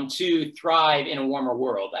to thrive in a warmer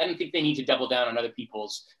world. I don't think they need to double down on other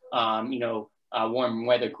people's, warm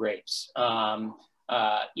weather grapes. So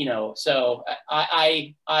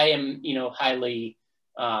I am, highly,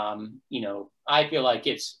 I feel like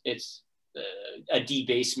it's a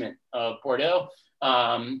debasement of Bordeaux.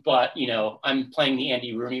 But, I'm playing the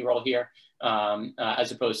Andy Rooney role here,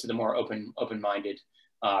 as opposed to the more open-minded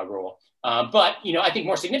role. But, I think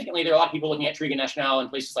more significantly, there are a lot of people looking at Touriga Nacional in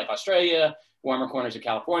places like Australia, warmer corners of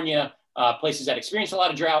California, places that experience a lot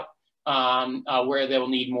of drought, where they will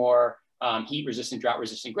need more heat-resistant,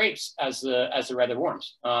 drought-resistant grapes as the weather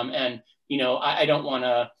warms. And I don't want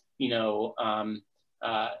to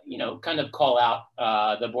kind of call out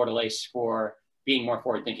the Bordelais for being more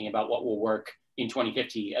forward-thinking about what will work in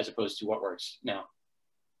 2050 as opposed to what works now.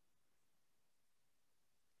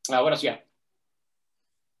 What else you got?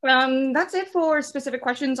 That's it for specific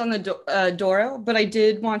questions on the Douro, but I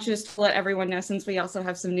did want just to let everyone know, since we also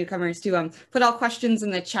have some newcomers, to put all questions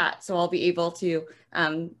in the chat, so I'll be able to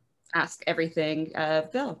ask everything of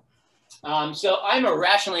Bill. So I'm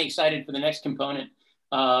irrationally excited for the next component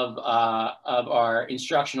of our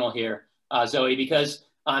instructional here, Zoe, because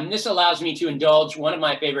this allows me to indulge one of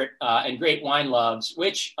my favorite and great wine loves,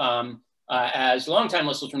 which, as longtime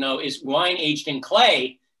listeners will know, is wine aged in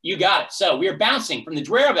clay. You got it. So we are bouncing from the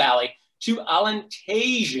Douro Valley to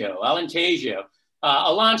Alentejo.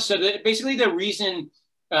 So basically the reason,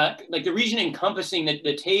 like the region encompassing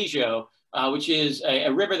the Tejo, which is a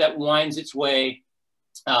river that winds its way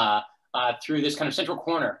through this kind of central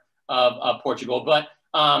corner of Portugal. But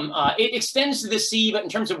it extends to the sea, but in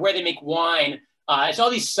terms of where they make wine, it's all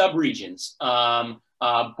these subregions,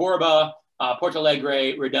 Borba, Porto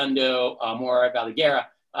Alegre, Redondo, Mora,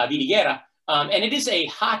 Vidigueira. And it is a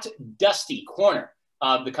hot, dusty corner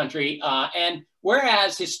of the country. And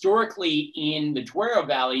whereas historically in the Douro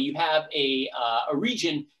Valley, you have a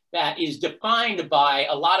region that is defined by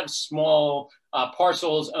a lot of small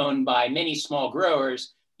parcels owned by many small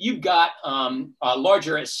growers, you've got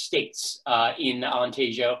larger estates in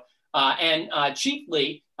Alentejo. And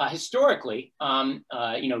chiefly, historically,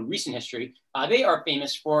 recent history, they are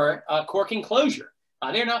famous for cork enclosure.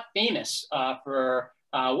 They're not famous for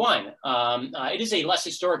wine. It is a less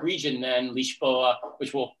historic region than Lisboa,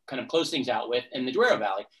 which we'll kind of close things out with, in the Douro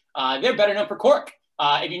Valley. They're better known for cork.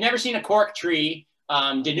 If you've never seen a cork tree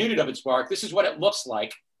denuded of its bark, this is what it looks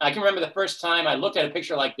like. I can remember the first time I looked at a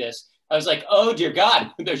picture like this, I was like, oh dear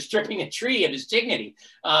God, they're stripping a tree of its dignity.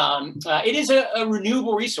 It is a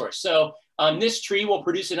renewable resource. So this tree will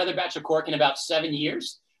produce another batch of cork in about 7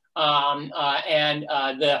 years.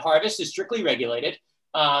 The harvest is strictly regulated.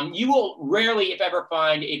 You will rarely, if ever,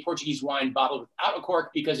 find a Portuguese wine bottled without a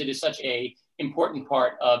cork because it is such a important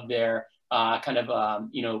part of their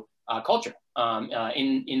culture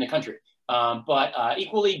in the country. But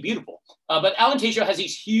equally beautiful. But Alentejo has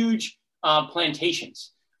these huge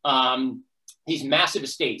plantations, these massive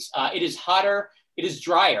estates. It is hotter, it is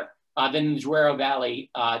drier than the Douro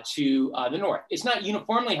Valley to the north. It's not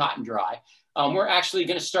uniformly hot and dry. We're actually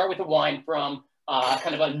going to start with a wine from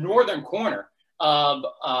kind of a northern corner of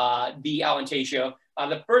the Alentejo.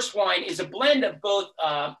 The first wine is a blend of both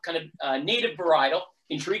native varietal,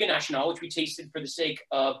 Intriga Nacional, which we tasted for the sake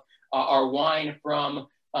of our wine from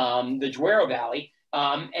the Douro Valley,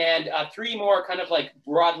 and three more kind of like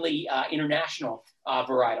broadly international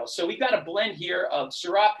varietals. So we've got a blend here of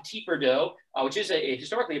Syrah Petit Verdot, which is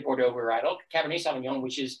historically a Bordeaux varietal, Cabernet Sauvignon,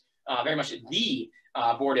 which is very much the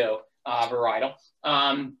Bordeaux varietal,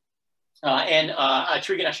 and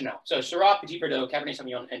Intriga Nacional. So Syrah Petit Verdot, Cabernet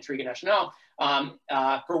Sauvignon, and Intriga Nacional.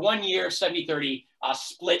 For 1 year, 70-30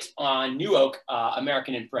 split on New Oak,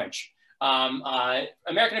 American and French.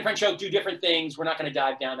 American and French oak do different things. We're not going to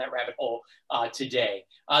dive down that rabbit hole today.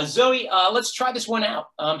 Zoe, let's try this one out.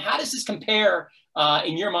 How does this compare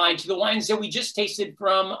in your mind to the wines that we just tasted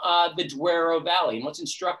from the Douro Valley, and what's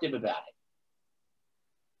instructive about it?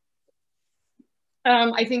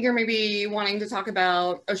 I think you're maybe wanting to talk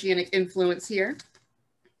about oceanic influence here,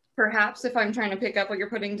 perhaps, if I'm trying to pick up what you're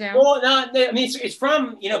putting down. Well, no, I mean, it's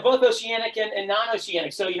from, both oceanic and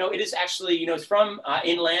non-oceanic. So, it is actually, it's from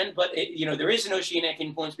inland, but, there is an oceanic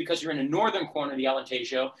influence because you're in a northern corner of the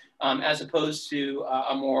Alentejo, as opposed to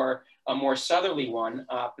a more southerly one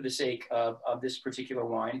for the sake of this particular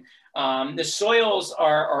wine. The soils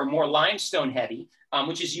are more limestone heavy,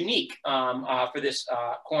 which is unique for this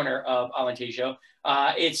corner of Alentejo.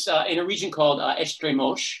 It's in a region called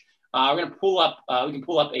Extremos. We're going to pull up, we can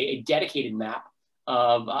pull up a dedicated map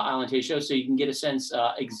of Alentejo so you can get a sense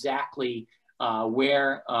exactly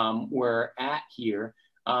where we're at here.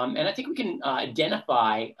 And I think we can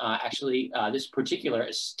identify actually this particular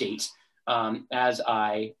estate as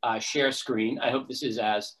I share screen. I hope this is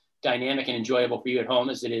as dynamic and enjoyable for you at home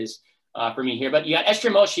as it is for me here. But you got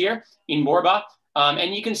Extremos here in Borba.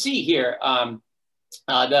 And you can see here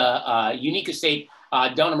the unique estate,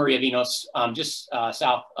 Dona Maria Vinos, just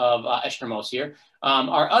south of Extremos here.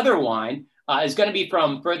 Our other wine is going to be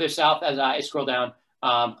from further south as I scroll down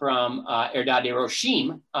from Herdade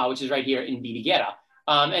Rochim, which is right here in Vidigueira.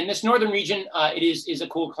 And this northern region, it is a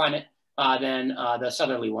cooler climate than the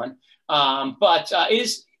southerly one, but it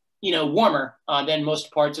is warmer than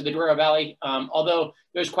most parts of the Douro Valley, although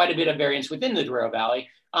there's quite a bit of variance within the Douro Valley.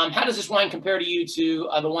 How does this wine compare to you to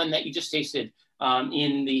the one that you just tasted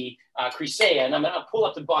in the Crisea? And I'm going to pull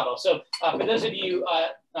up the bottle. So for those of you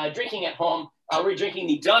drinking at home, we're drinking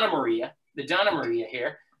the Dona Maria. The Dona Maria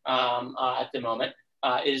here at the moment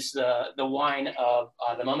is the wine of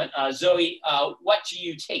the moment. Zoe, what do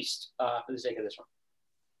you taste for the sake of this one?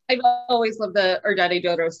 I've always loved the Herdade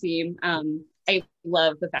Douro theme. I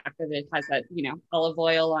love the fact that it has that, olive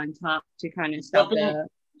oil on top to kind of stop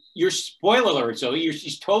you're spoiler alert, Zoe.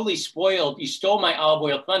 She's totally spoiled. You stole my olive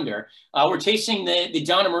oil thunder. We're tasting the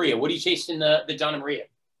Donna Maria. What are you tasting the Donna Maria?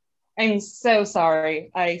 I'm so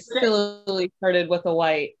sorry. I silly started with a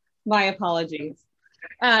white. My apologies.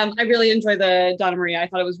 I really enjoy the Donna Maria. I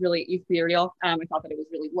thought it was really ethereal. I thought that it was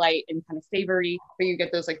really light and kind of savory, but you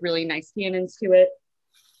get those like really nice tannins to it.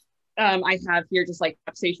 I have here just like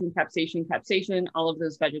capsaicin, all of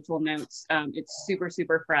those vegetal notes. It's super,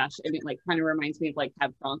 super fresh, and it like kind of reminds me of like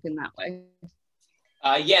Cab Franc in that way.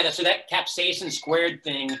 Yeah, so that capsaicin squared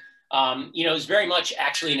thing, you know, is very much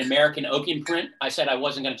actually an American oak imprint. I said I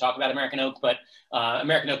wasn't going to talk about American oak, but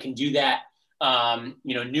American oak can do that.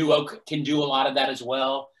 You know, new oak can do a lot of that as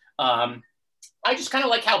well. I just kind of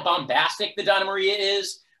like how bombastic the Donna Maria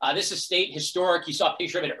is. This estate, historic, you saw a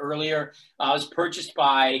picture of it earlier, was purchased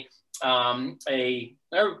by a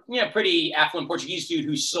pretty affluent Portuguese dude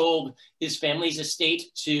who sold his family's estate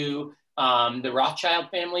to the Rothschild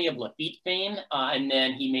family of Lafite fame. And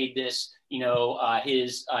then he made this, you know,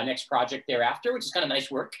 his next project thereafter, which is kind of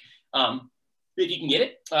nice work. If you can get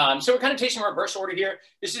it. So we're kind of tasting reverse order here.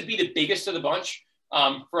 This would be the biggest of the bunch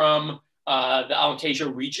from the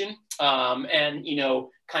Alentejo region. And, you know,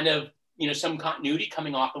 kind of, you know, some continuity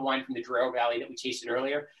coming off the wine from the Douro Valley that we tasted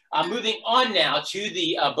earlier. Moving on now to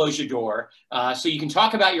the Beaujolais d'Or. So you can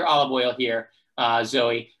talk about your olive oil here,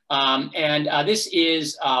 Zoe. This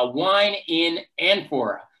is wine in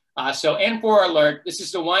amphora. So amphora alert, this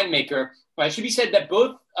is the winemaker. It should be said that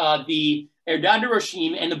both the Herdade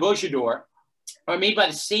Rochim and the Beaujolais d'Or are made by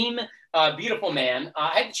the same beautiful man.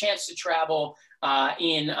 I had the chance to travel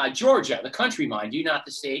in Georgia, the country, mind you, not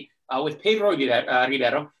the state, with Pedro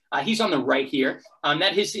Rivero. He's on the right here.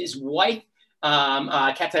 That is his wife,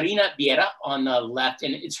 Catarina Vieira, on the left,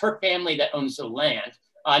 and it's her family that owns the land,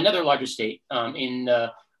 another larger state in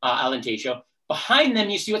Alentejo. Behind them,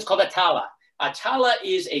 you see what's called a tala. A tala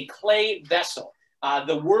is a clay vessel.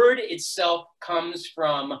 The word itself comes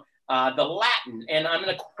from the Latin, and I'm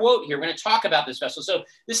going to quote here. We're going to talk about this vessel. So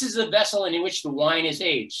this is the vessel in which the wine is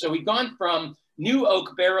aged. So we've gone from new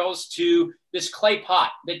oak barrels to this clay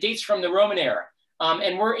pot that dates from the Roman era.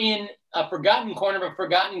 And we're in a forgotten corner of a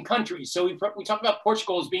forgotten country. So we talk about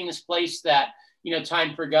Portugal as being this place that, you know,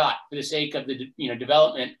 time forgot for the sake of the, you know,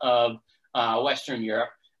 development of Western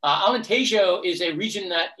Europe. Alentejo is a region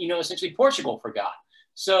that, you know, essentially Portugal forgot.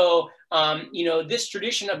 So, you know, this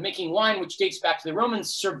tradition of making wine, which dates back to the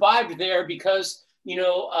Romans, survived there because, you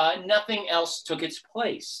know, nothing else took its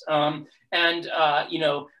place. You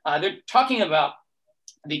know, they're talking about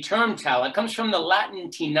the term tala. It comes from the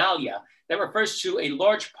Latin tinalia, that refers to a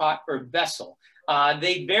large pot or vessel.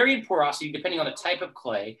 They vary in porosity depending on the type of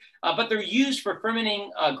clay, but they're used for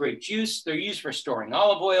fermenting grape juice. They're used for storing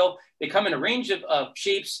olive oil. They come in a range of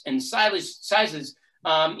shapes and sizes,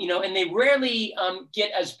 you know, and they rarely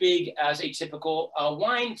get as big as a typical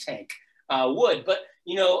wine tank would. But,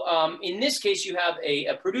 you know, in this case, you have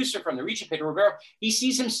a producer from the region, Pedro Rivero. He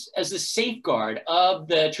sees him as the safeguard of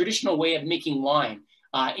the traditional way of making wine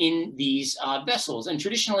in these vessels. And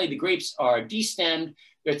traditionally, the grapes are destemmed.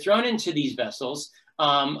 They're thrown into these vessels.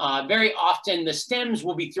 Very often, the stems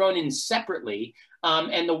will be thrown in separately,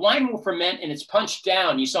 and the wine will ferment, and it's punched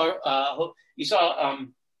down. You saw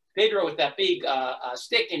Pedro with that big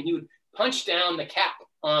stick, and he would punch down the cap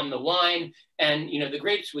on the wine, and you know the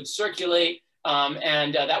grapes would circulate,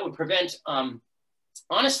 and that would prevent,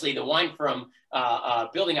 honestly, the wine from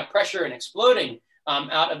building up pressure and exploding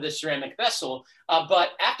out of the ceramic vessel. But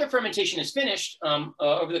after fermentation is finished,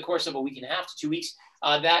 over the course of a week and a half to 2 weeks,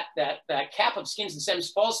 that cap of skins and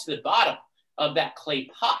stems falls to the bottom of that clay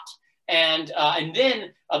pot. And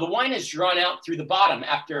then the wine is drawn out through the bottom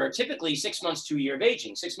after typically 6 months to a year of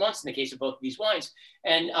aging, 6 months in the case of both of these wines.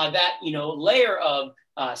 And that, you know, layer of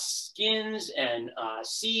skins and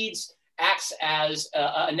seeds acts as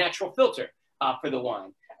a natural filter for the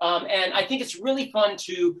wine. And I think it's really fun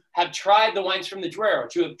to have tried the wines from the Douro,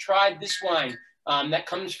 to have tried this wine that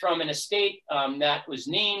comes from an estate that was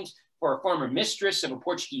named for a former mistress of a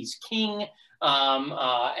Portuguese king.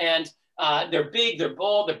 They're big, they're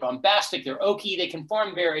bold, they're bombastic, they're oaky. They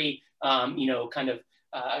conform very, you know, kind of,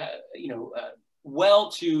 well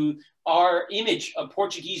to our image of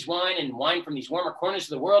Portuguese wine and wine from these warmer corners of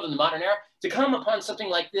the world in the modern era. To come upon something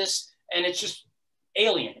like this, and it's just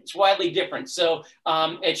alien. It's widely different. So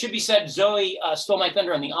it should be said, Zoe stole my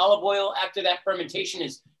thunder on the olive oil. After that fermentation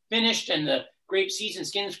is finished and the grape seeds and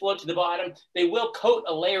skins float to the bottom, they will coat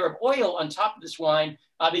a layer of oil on top of this wine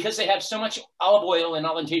because they have so much olive oil in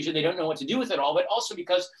Alentejo, they don't know what to do with it all, but also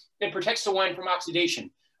because it protects the wine from oxidation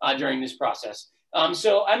during this process.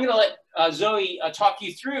 So I'm going to let Zoe talk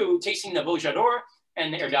you through tasting the Beaujolais d'Or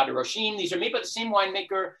and the Herdade Rochim. These are made by the same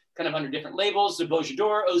winemaker kind of under different labels. The Beaujolais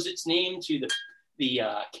d'Or owes its name to the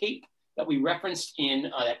cape that we referenced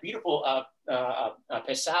in that beautiful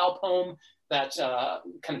Pessoa poem that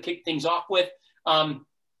kind of kicked things off with.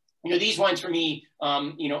 You know, these wines for me,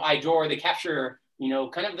 you know, I adore. They capture, you know,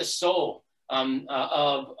 kind of the soul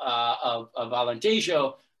of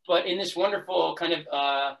Alentejo, but in this wonderful kind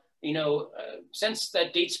of, you know, sense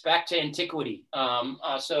that dates back to antiquity.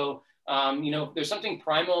 You know, there's something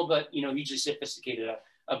primal, but, you know, hugely sophisticated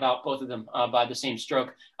about both of them by the same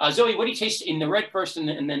stroke. Zoe, what do you taste in the red first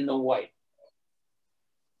and then the white?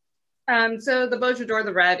 So the Beaujolais d'Or,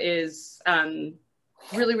 the red, is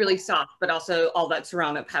really, really soft, but also all that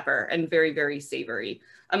ceramic pepper and very, very savory.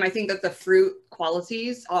 I think that the fruit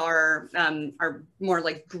qualities are more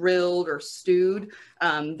like grilled or stewed.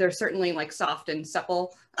 They're certainly like soft and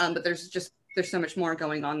supple, but there's so much more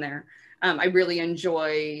going on there. I really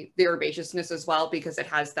enjoy the herbaceousness as well because it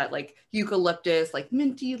has that like eucalyptus, like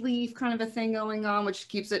minty leaf kind of a thing going on, which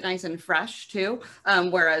keeps it nice and fresh too.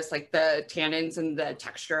 Whereas like the tannins and the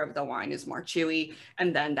texture of the wine is more chewy.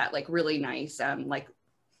 And then that like really nice, like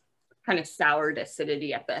kind of soured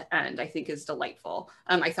acidity at the end, I think is delightful.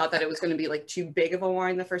 I thought that it was going to be like too big of a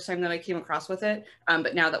wine the first time that I came across with it.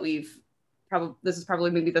 But now that this is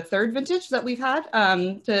probably maybe the third vintage that we've had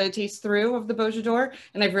to taste through of the Beaujolais d'Or.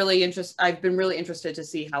 And I've been really interested to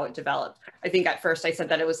see how it developed. I think at first I said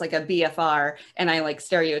that it was like a BFR and I like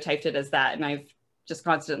stereotyped it as that. And I've just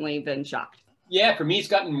constantly been shocked. Yeah, for me, it's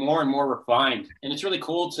gotten more and more refined. And it's really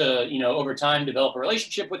cool to, you know, over time develop a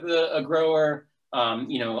relationship with a grower.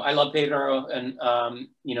 You know, I love Pedro and,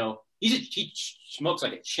 you know, he smokes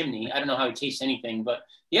like a chimney. I don't know how he tastes anything, but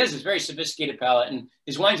he has this very sophisticated palate and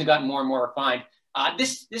his wines have gotten more and more refined.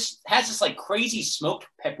 This has this like crazy smoked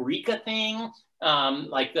paprika thing.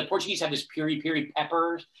 Like the Portuguese have this piri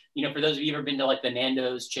pepper, you know, for those of you who have ever been to like the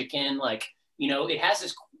Nando's chicken, like, you know, it has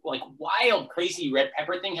this like wild, crazy red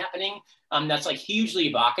pepper thing happening. That's like hugely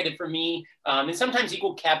evocative for me. And sometimes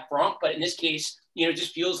equal Cab Franc, but in this case, you know, it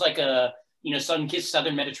just feels like a, you know, sun-kissed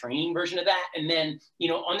Southern Mediterranean version of that. And then, you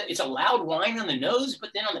know, it's a loud wine on the nose, but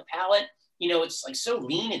then on the palate, you know, it's like so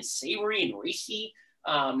lean and savory and racy.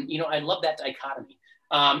 You know, I love that dichotomy.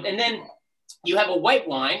 And then you have a white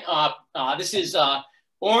wine. This is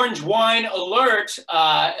orange wine alert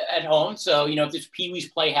at home. So, you know, if there's Pee-wee's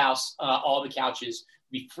Playhouse, all the couches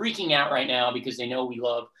be freaking out right now because they know we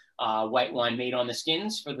love white wine made on the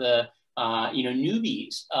skins for the, you know,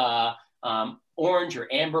 newbies. Orange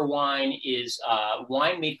or amber wine is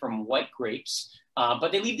wine made from white grapes,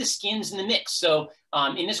 but they leave the skins in the mix. So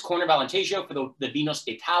in this corner of Alentejo for the Vinos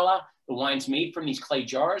de Tala, the wines made from these clay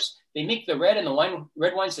jars, they make the red and the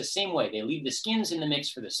red wines the same way. They leave the skins in the mix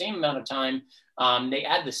for the same amount of time. They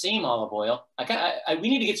add the same olive oil. We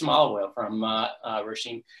need to get some olive oil from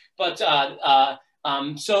Rashim. But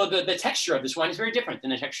so the texture of this wine is very different than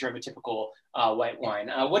the texture of a typical white wine.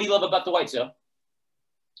 What do you love about the white, Zoe?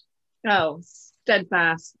 Oh,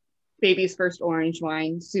 steadfast, baby's first orange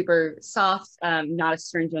wine, super soft, not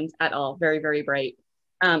astringent at all, very, very bright.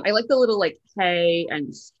 I like the little like hay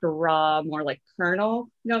and straw, more like kernel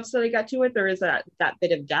notes that I got to it. There is that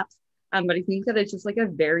bit of depth, but I think that it's just like a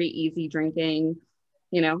very easy drinking,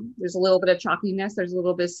 you know, there's a little bit of chalkiness, there's a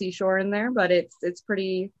little bit of seashore in there, but it's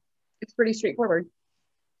pretty straightforward.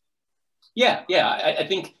 Yeah, I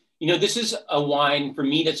think, you know, this is a wine for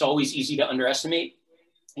me that's always easy to underestimate.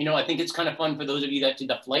 You know, I think it's kind of fun for those of you that did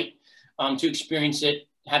the flight to experience it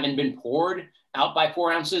having been poured out by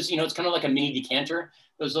 4 ounces. You know, it's kind of like a mini decanter,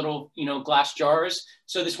 those little, you know, glass jars.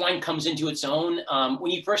 So this wine comes into its own.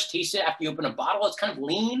 When you first taste it after you open a bottle, it's kind of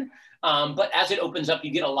lean. But as it opens up,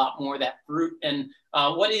 you get a lot more of that fruit. And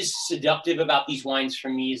what is seductive about these wines for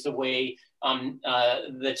me is the way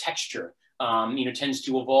the texture you know, tends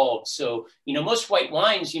to evolve. So, you know, most white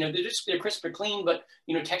wines, you know, they're crisp or clean, but,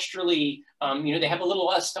 you know, texturally, you know, they have a little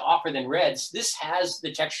less to offer than reds. This has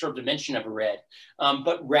the textural dimension of a red,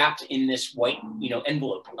 but wrapped in this white, you know,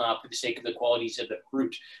 envelope for the sake of the qualities of the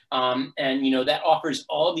fruit. And, you know, that offers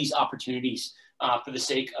all of these opportunities for the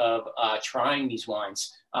sake of trying these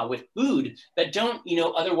wines with food that don't, you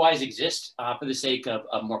know, otherwise exist for the sake of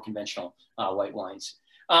more conventional white wines.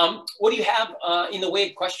 What do you have in the way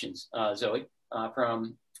of questions, Zoe,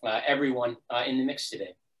 from everyone in the mix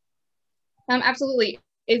today? Absolutely.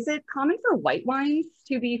 Is it common for white wines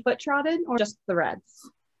to be foot trotted or just the reds?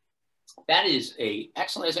 That is an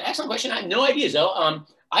excellent question. I have no idea, Zoe.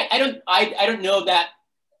 I don't know that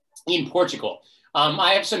in Portugal.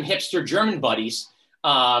 I have some hipster German buddies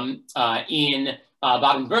in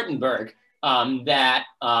Baden-Württemberg that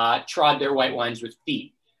trod their white wines with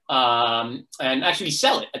feet. And actually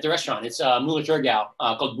sell it at the restaurant. It's Müller-Thurgau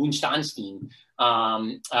called Bunstanstein.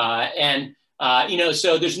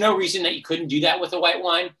 So there's no reason that you couldn't do that with a white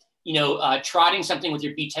wine. Trotting something with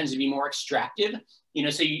your feet tends to be more extractive.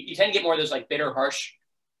 So you tend to get more of those like bitter, harsh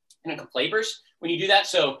flavors when you do that.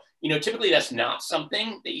 So, typically that's not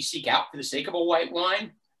something that you seek out for the sake of a white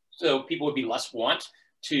wine. So people would be less want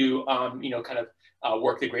to,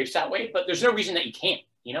 work the grapes that way. But there's no reason that you can't.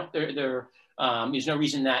 There's no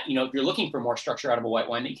reason that if you're looking for more structure out of a white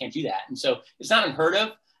wine that you can't do that. And so it's not unheard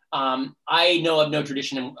of. I know of no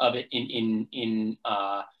tradition of it in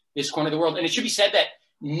this corner of the world. And it should be said that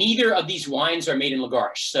neither of these wines are made in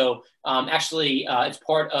Lagares. So it's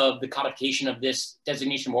part of the codification of this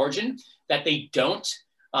designation of origin that they don't,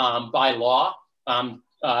 by law,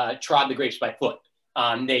 trod the grapes by foot.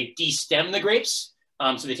 They destem the grapes.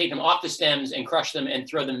 So they take them off the stems and crush them and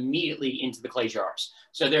throw them immediately into the clay jars.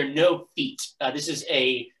 So there are no feet. This is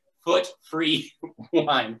a foot-free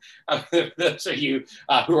wine. Those of you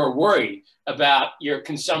who are worried about your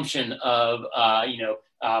consumption of,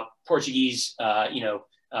 Portuguese,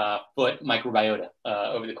 foot microbiota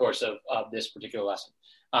over the course of this particular lesson.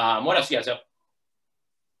 What else you guys have?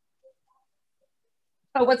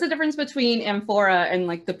 Oh, what's the difference between amphora and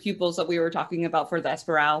like the pupils that we were talking about for the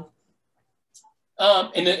Esperal?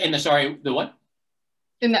 The what?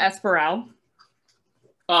 In the Esperal.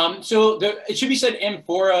 It should be said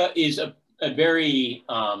amphora is a very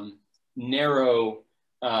narrow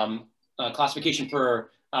classification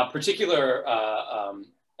for a particular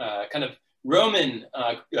kind of Roman,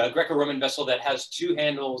 Greco-Roman vessel that has two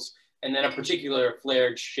handles and then a particular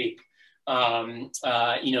flared shape, like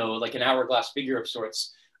an hourglass figure of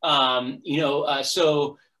sorts.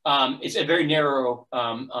 It's a very narrow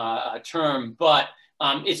term, but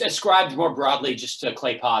it's ascribed more broadly just to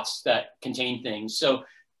clay pots that contain things. So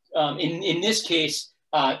in this case,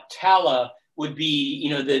 tala would be,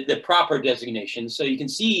 the proper designation. So you can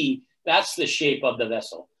see that's the shape of the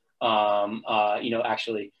vessel,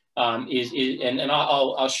 actually.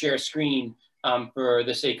 I'll share a screen for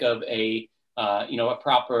the sake of a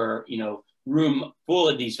proper room full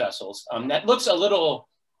of these vessels. That looks a little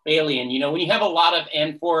alien. When you have a lot of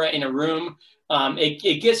amphora in a room,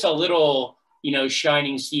 it gets a little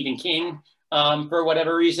shining Stephen King for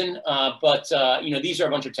whatever reason. But these are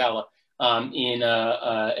a bunch of tala in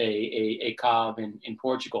a cave in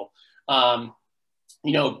Portugal.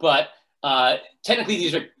 But technically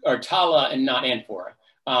these are tala and not amphora.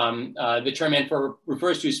 The term amphora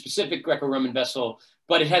refers to a specific Greco-Roman vessel,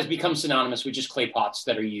 but it has become synonymous with just clay pots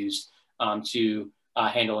that are used to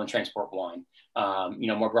handle and transport wine,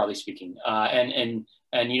 more broadly speaking. In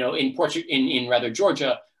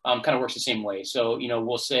Georgia, kind of works the same way. So,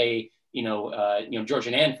 we'll say,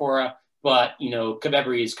 Georgian amphora, but,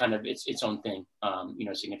 Kvevari is kind of its own thing,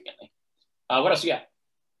 significantly. What else you got?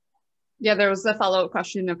 Yeah, there was a follow-up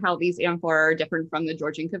question of how these amphora are different from the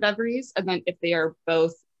Georgian Kvevaris, and then if they are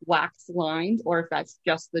both wax lined or if that's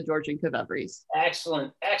just the Georgian Kvevaris.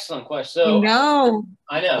 Excellent question. So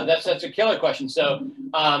I know that's a killer question. So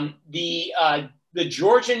the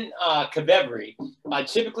Georgian Kvevari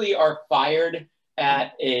typically are fired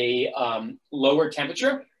at a lower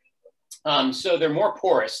temperature, so they're more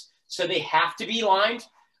porous. So they have to be lined.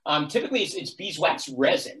 Typically, it's beeswax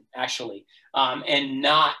resin, actually, and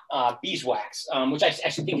not beeswax, which I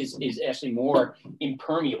actually think is actually more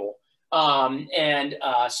impermeable.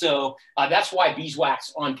 So that's why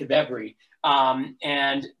beeswax on Kvevari.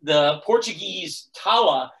 And the Portuguese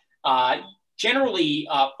tala generally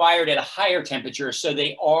fired at a higher temperature, so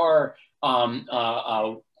they are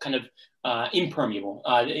kind of impermeable,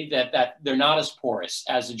 that they're not as porous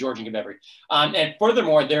as the Georgian Kvevari. And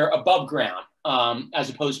furthermore, they're above ground.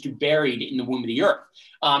 As opposed to buried in the womb of the earth.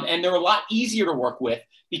 And they're a lot easier to work with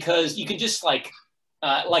because you can just like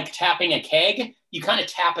tapping a keg, you kind of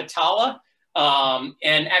tap a tala.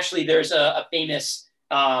 And actually there's a famous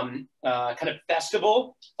kind of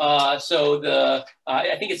festival. I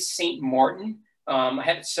think it's St. Martin. I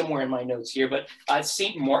have it somewhere in my notes here, but it's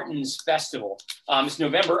St. Martin's Festival. It's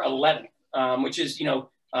November 11th, which is,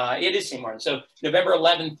 it is St. Martin. So November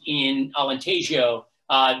 11th in Alentejo,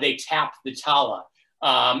 they tap the tala,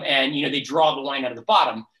 and they draw the wine out of the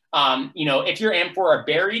bottom. If your amphora are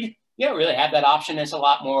buried, you don't really have that option. It's a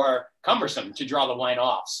lot more cumbersome to draw the wine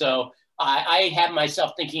off. So I have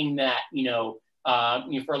myself thinking that for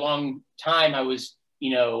a long time I was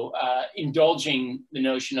indulging the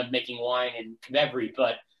notion of making wine in Kvevari,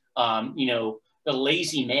 but the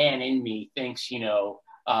lazy man in me thinks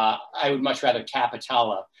I would much rather tap a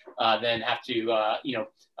tala than have to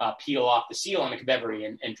peel off the seal on a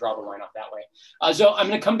Kvevari and draw the wine off that way. So I'm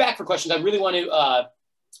going to come back for questions. I really want to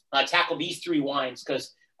tackle these three wines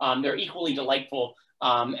because they're equally delightful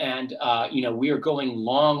You know, we are going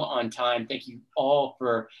long on time. Thank you all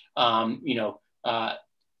for, you know,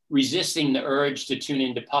 resisting the urge to tune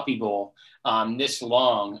into Puppy Bowl this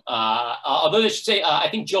long. Although I should say, I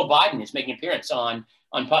think Joe Biden is making an appearance on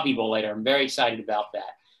Puppy Bowl later. I'm very excited about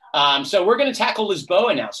that. So we're going to tackle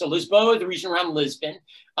Lisboa now. So Lisboa, the region around Lisbon,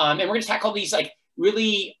 and we're going to tackle these like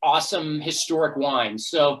really awesome historic wines.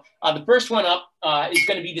 So the first one up is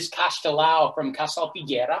going to be this Castelao from Casal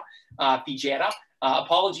Figueira.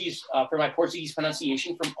 Apologies for my Portuguese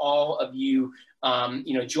pronunciation from all of you,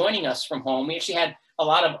 you know, joining us from home. We actually had a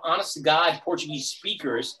lot of honest to God Portuguese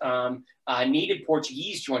speakers, native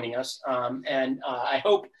Portuguese joining us. I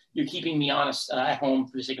hope you're keeping me honest at home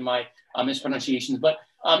for the sake of my mispronunciations. But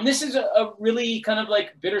this is a really kind of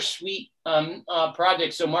like bittersweet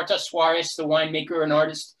project. So Marta Suarez, the winemaker and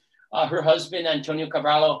artist, her husband, Antonio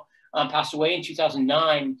Cavallo, passed away in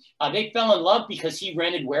 2009. They fell in love because he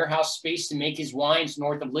rented warehouse space to make his wines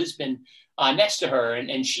north of Lisbon next to her.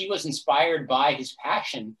 And she was inspired by his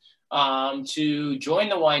passion to join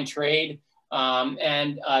the wine trade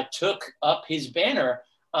and took up his banner,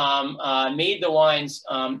 made the wines,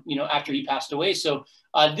 you know, after he passed away. So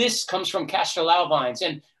this comes from Castelao vines.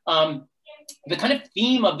 And the kind of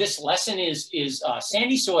theme of this lesson is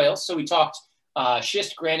sandy soil. So we talked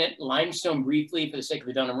schist, granite, limestone briefly for the sake of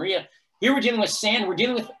the Donna Maria. Here we're dealing with sand. We're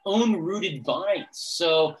dealing with own-rooted vines.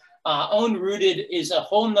 So own-rooted is a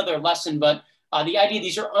whole nother lesson, but the idea,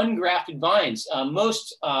 these are ungrafted vines.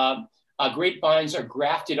 Most grapevines are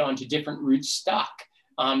grafted onto different root stock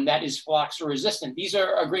that is phylloxera resistant. These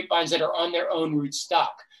are grapevines that are on their own root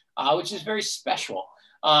stock, which is very special.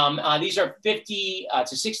 These are 50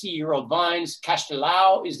 to 60-year-old vines.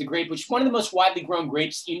 Castelao is the grape, which is one of the most widely grown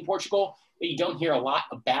grapes in Portugal that you don't hear a lot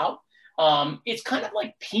about. It's kind of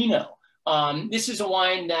like Pinot. This is a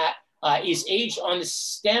wine that is aged on the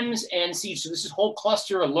stems and seeds. So this is whole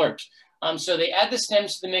cluster alert. So they add the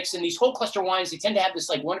stems to the mix, and these whole cluster wines, they tend to have this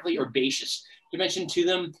like wonderfully herbaceous dimension to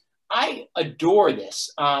them. I adore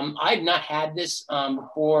this. I've not had this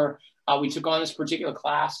before we took on this particular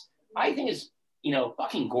class. I think it's, you know,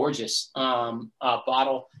 fucking gorgeous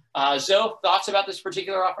bottle. Zoe, thoughts about this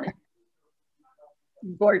particular offering?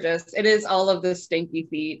 Gorgeous. It is all of the stinky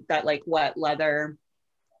feet, that like wet leather.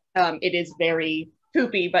 It is very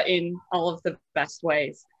poopy, but in all of the best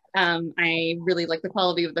ways. I really like the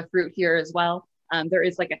quality of the fruit here as well. There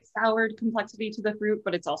is like a soured complexity to the fruit,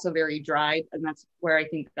 but it's also very dried. And that's where I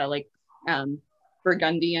think the like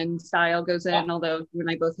Burgundian style goes in, although you and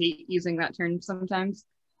I both hate using that term sometimes.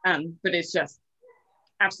 But it's just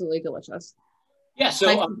absolutely delicious. Yeah, so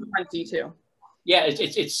crunchy too. Yeah,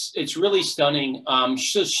 it's really stunning.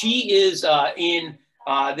 So she is in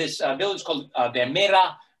this village called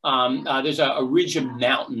Bairrada. There's a ridge of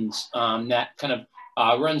mountains that kind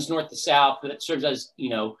of runs north to south that serves as, you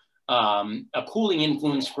know, a cooling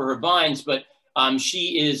influence for her vines. But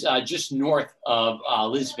she is just north of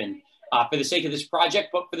Lisbon for the sake of this project,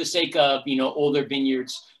 but for the sake of, you know, older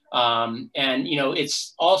vineyards. And, you know,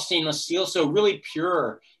 it's all stainless steel, so really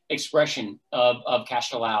pure expression of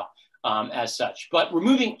Castelao as such. But we're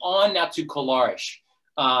moving on now to Colares,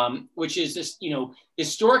 which is this, you know,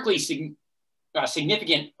 historically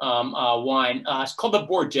significant wine. It's called the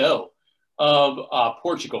Bordeaux of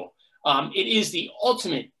Portugal. It is the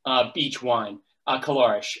ultimate beach wine,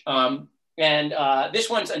 Colares. And this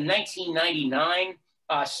one's a 1999.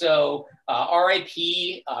 So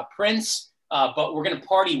RIP Prince, but we're going to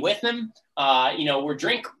party with him. You know, we're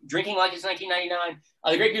drinking like it's 1999.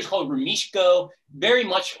 The grape here is called Ramishko, very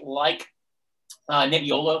much like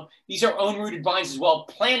Nebbiolo. These are own-rooted vines as well,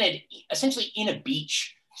 planted essentially in a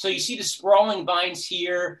beach. So you see the sprawling vines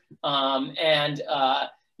here,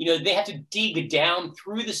 you know, they have to dig down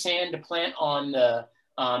through the sand to plant on the,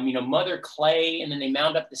 you know, mother clay, and then they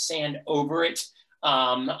mound up the sand over it.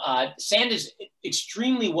 Sand is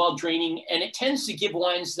extremely well draining, and it tends to give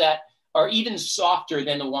wines that are even softer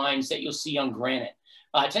than the wines that you'll see on granite.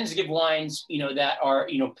 It tends to give wines, you know, that are,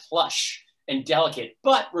 you know, plush and delicate.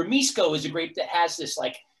 But Ramishko is a grape that has this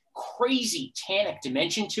like crazy tannic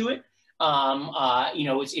dimension to it. You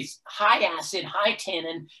know, it's high acid, high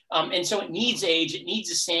tannin, and so it needs age. It needs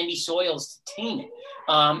the sandy soils to tame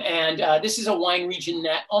it. This is a wine region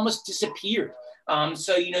that almost disappeared.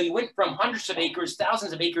 So, you know, you went from hundreds of acres,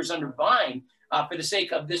 thousands of acres under vine for the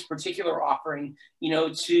sake of this particular offering, you know,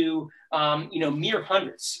 to, you know, mere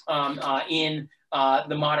hundreds in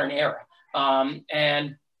the modern era.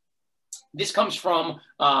 And this comes from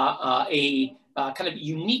a kind of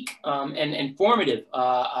unique and informative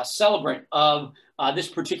celebrant of this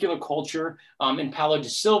particular culture in Paulo de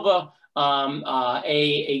Silva,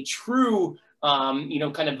 a true, you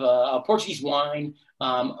know, kind of a Portuguese wine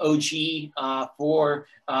OG for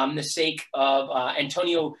the sake of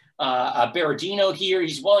Antonio Berardino here.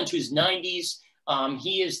 He's well into his 90s.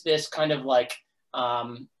 He is this kind of like,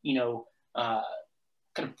 kind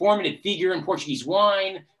of formative figure in Portuguese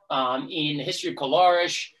wine, in the history of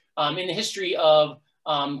Colares, in the history of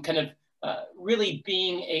really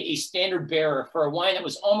being a standard bearer for a wine that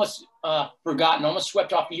was almost forgotten, almost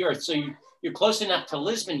swept off the earth. So you're close enough to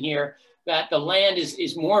Lisbon here that the land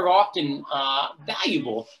is more often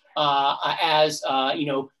valuable as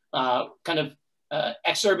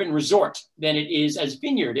ex-urban resort than it is as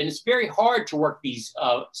vineyard. And it's very hard to work these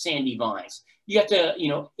sandy vines. You have to,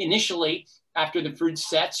 initially, after the fruit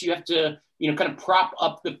sets, you have to, kind of prop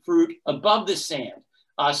up the fruit above the sand.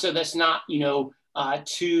 So that's not,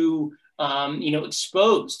 too,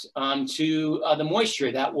 exposed to the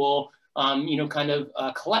moisture that will,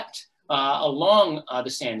 collect along the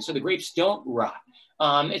sand. So the grapes don't rot.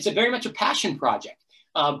 It's very much a passion project.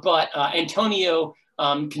 But Antonio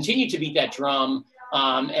continued to beat that drum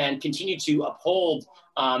and continued to uphold,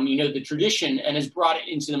 the tradition, and has brought it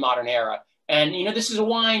into the modern era. And, this is a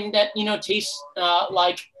wine that, tastes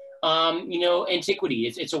like, antiquity.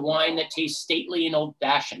 It's a wine that tastes stately and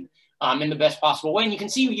old-fashioned in the best possible way. And you can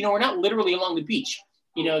see, we're not literally along the beach.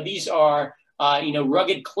 These are,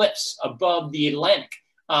 rugged cliffs above the Atlantic.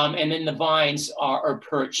 And then the vines are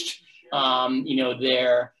perched,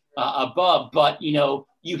 there above. But,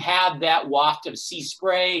 you have that waft of sea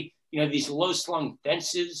spray, these low-slung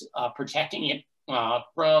fences protecting it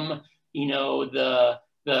from,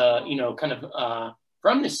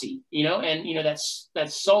 from the sea, and that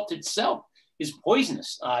salt itself is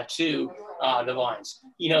poisonous to the vines,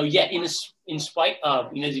 yet in spite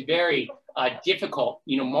of, the very difficult,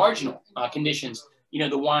 marginal conditions,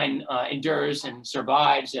 the wine endures and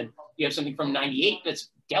survives, and you have something from 98 that's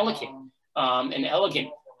delicate and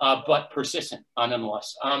elegant, but persistent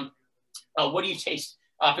nonetheless. What do you taste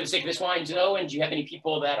for the sake of this wine, Zoe? And do you have any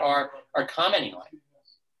people that are commenting on it?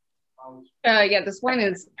 Yeah, this wine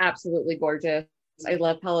is absolutely gorgeous. I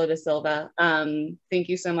love Palo de Silva. Thank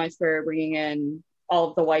you so much for bringing in all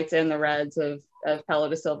of the whites and the reds of Palo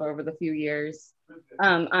de Silva over the few years.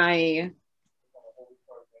 I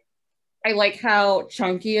like how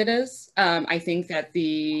chunky it is. I think that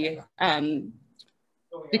the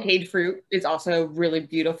decayed fruit is also really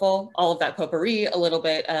beautiful. All of that potpourri, a little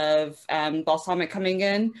bit of balsamic coming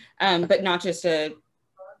in, but not just the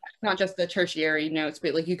tertiary notes,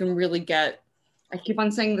 but like you can really get, I keep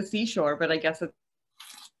on saying the seashore, but I guess it's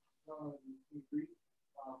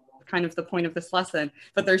kind of the point of this lesson,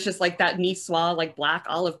 but there's just like that niçoise, like black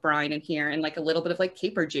olive brine in here, and like a little bit of like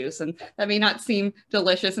caper juice. And that may not seem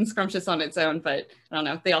delicious and scrumptious on its own, but I don't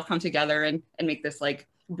know, they all come together and make this like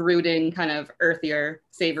brooding kind of earthier,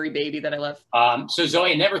 savory baby that I love. So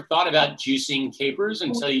Zoe, I never thought about juicing capers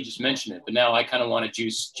until you just mentioned it, but now I kind of want to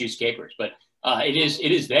juice capers, but it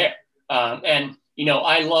is there. And,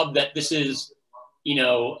 I love that this is,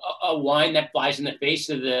 a wine that flies in the face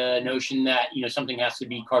of the notion that, something has to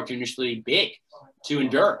be cartoonishly big to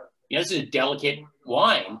endure. This is a delicate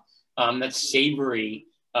wine that's savory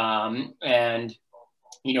and,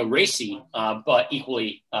 racy, but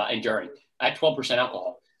equally enduring at 12%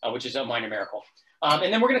 alcohol, which is a minor miracle.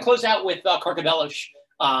 And then we're going to close out with Carcavelos.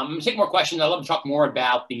 I'm going to take more questions. I'd love to talk more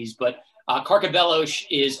about these, but Carcavelos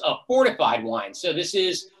is a fortified wine. So this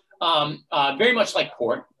is very much like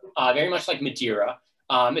port, very much like Madeira.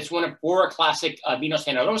 It's one of 4 classic Vinos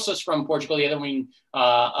Generosos from Portugal. The other one,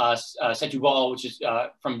 Setúbal, which is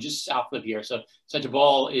from just south of here. So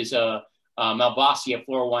Setúbal is a Malvasia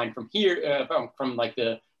floral wine from here, from like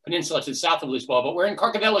the peninsula to the south of Lisboa. But we're in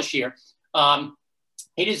Carcavelos here.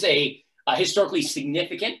 It is a historically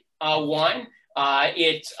significant wine.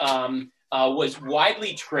 It was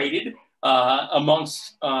widely traded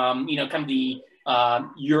amongst, kind of the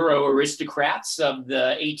Euro aristocrats of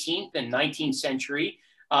the 18th and 19th century.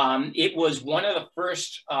 It was one of the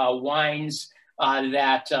first wines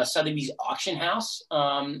that Sotheby's auction house,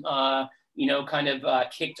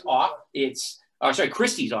 kicked off.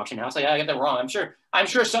 Christie's auction house. I got that wrong. I'm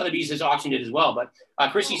sure Sotheby's has auctioned it as well, but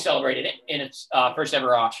Christie celebrated it in its first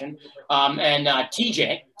ever auction. And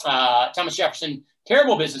TJ, Thomas Jefferson,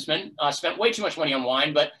 terrible businessman, spent way too much money on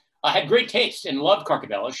wine, but had great taste and loved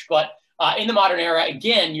Carcavelos. But in the modern era,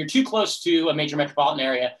 again, you're too close to a major metropolitan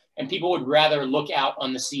area, and people would rather look out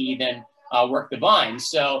on the sea than work the vines.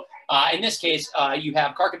 So in this case, you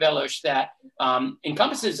have Carcavelos that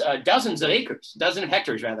encompasses dozens of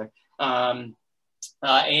hectares rather,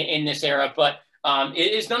 in this era. But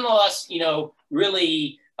it is nonetheless,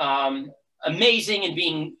 really amazing, and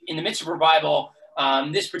being in the midst of revival.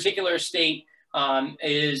 This particular estate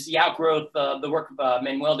is the outgrowth of the work of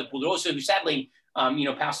Manuel de Pedrosa, who sadly,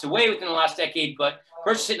 passed away within the last decade, but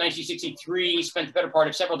purchased it in 1963, spent the better part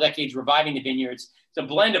of several decades reviving the vineyards. It's a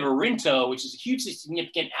blend of Arinto, which is a hugely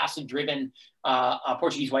significant acid-driven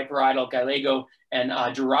Portuguese white varietal, Gallego, and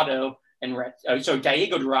Dourado, and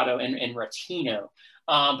Gallego, Dourado, and Retino.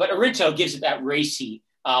 But Arinto gives it that racy,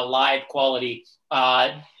 live quality.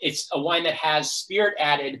 It's a wine that has spirit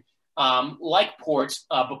added, like port,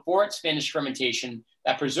 before its finished fermentation,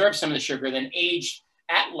 that preserves some of the sugar, then aged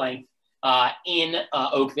at length in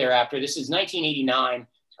oak thereafter. This is 1989.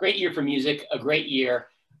 It's a great year for music, a great year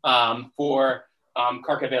for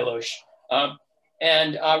Carcavelos,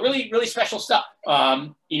 and really, really special stuff.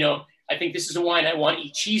 I think this is a wine I want to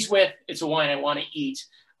eat cheese with. It's a wine I want to eat,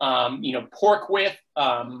 pork with.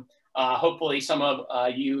 Hopefully, some of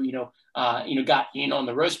you got in on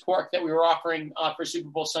the roast pork that we were offering for Super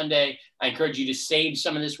Bowl Sunday. I encourage you to save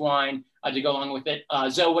some of this wine to go along with it.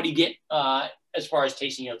 Zoe, what do you get as far as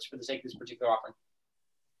tasting notes for the sake of this particular offering?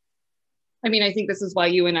 I mean, I think this is why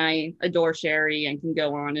you and I adore sherry and can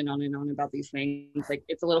go on and on and on about these things. Like,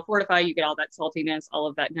 it's a little fortified. You get all that saltiness, all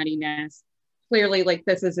of that nuttiness. Clearly, like,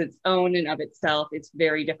 this is its own and of itself. It's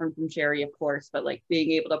very different from sherry, of course, but like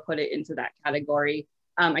being able to put it into that category,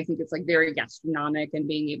 I think it's like very gastronomic, and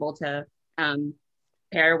being able to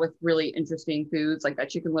pair with really interesting foods like that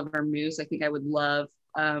chicken liver mousse. I think I would love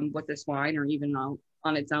with this wine, or even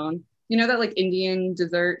on its own. You know that like Indian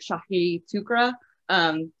dessert shahi tukra?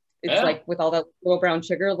 It's like with all that little brown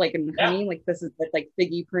sugar, like in honey, like this is like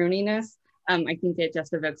figgy pruniness. I think it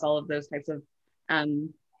just evokes all of those types of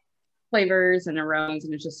flavors and aromas,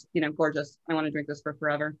 and it's just, gorgeous. I want to drink this for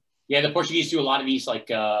forever. Yeah, the Portuguese do a lot of these like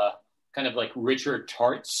kind of like richer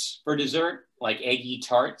tarts for dessert, like eggy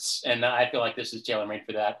tarts, and I feel like this is tailor-made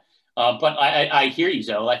for that. But I hear you,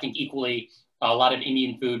 Zoe. I think equally a lot of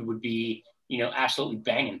Indian food would be, absolutely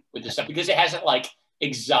banging with this stuff, because it has that like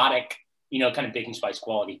exotic, kind of baking spice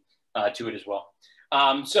quality to it as well.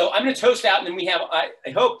 So I'm going to toast out, and then we have, I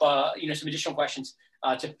hope, some additional questions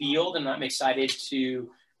to field, and I'm excited to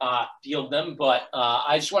field them. But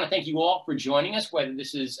I just want to thank you all for joining us, whether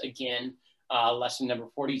this is, again, lesson number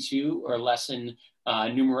 42 or lesson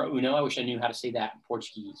numero uno. I wish I knew how to say that in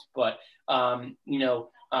Portuguese. But,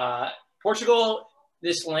 Portugal,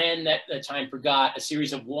 this land that time forgot, a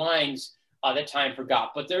series of wines that time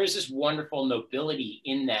forgot. But there is this wonderful nobility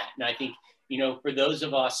in that. And I think, for those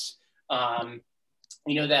of us,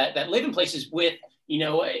 that live in places with,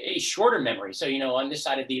 a shorter memory. So, on this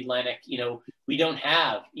side of the Atlantic, we don't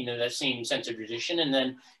have, that same sense of tradition. And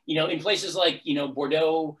then, in places like,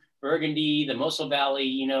 Bordeaux, Burgundy, the Mosel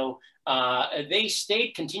Valley, they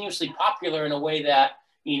stayed continuously popular in a way that,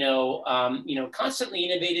 constantly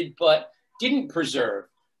innovated, but didn't preserve,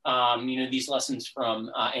 these lessons from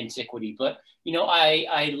antiquity. But,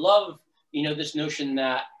 I love, this notion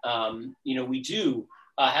that, we do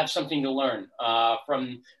have something to learn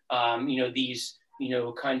from, these,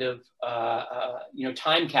 kind of,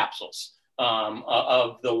 time capsules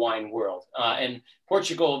of the wine world. And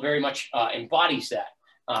Portugal very much embodies that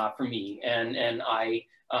for me. And I,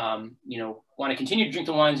 want to continue to drink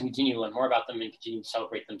the wines and continue to learn more about them and continue to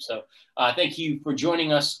celebrate them. So thank you for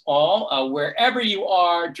joining us all, wherever you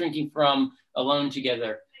are drinking from, alone,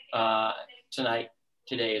 together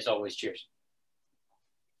today, as always. Cheers.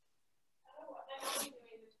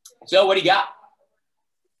 So what do you got?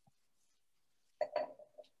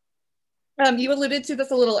 You alluded to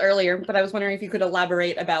this a little earlier, but I was wondering if you could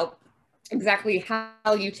elaborate about exactly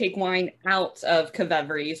how you take wine out of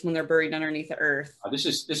kveveries when they're buried underneath the earth. This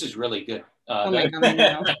is really good. Oh my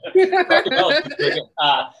God,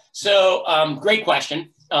 great question.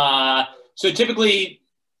 So typically,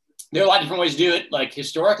 there are a lot of different ways to do it. Like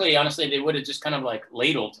historically, honestly, they would have just kind of like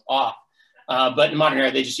ladled off. But in modern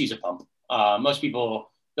era, they just use a pump. Most people,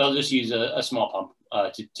 they'll just use a small pump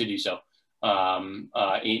to do so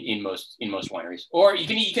in most wineries. Or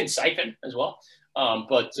you can siphon as well,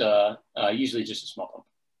 but usually just a small pump.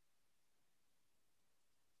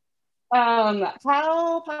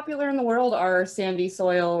 How popular in the world are sandy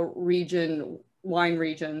soil wine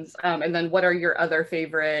regions? And then what are your other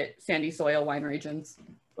favorite sandy soil wine regions?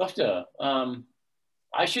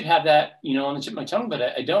 I should have that, on the tip of my tongue, but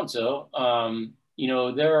I don't. So,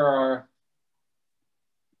 there are,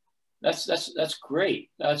 that's great.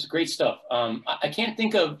 That's great stuff. I can't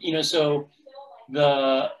think of, so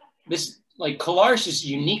this like Colares is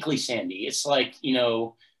uniquely sandy. It's like,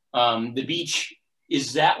 the beach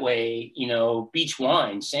is that way, beach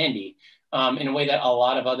wine, sandy, in a way that a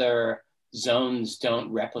lot of other zones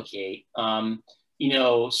don't replicate. So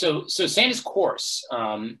sand is coarse,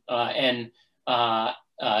 and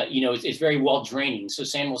you know, it's very well draining. So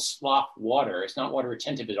sand will slough water. It's not water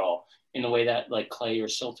retentive at all in the way that like clay or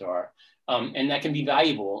silt are. And that can be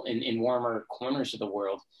valuable in warmer corners of the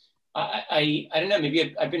world. I don't know,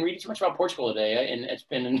 maybe I've been reading too much about Portugal today, and it's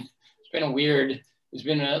been a weird, it's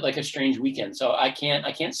been like a strange weekend. So I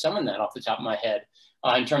can't summon that off the top of my head.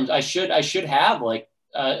 In terms, I should have like,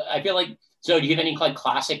 I feel like, so do you have any like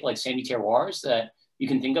classic like sandy terroirs that you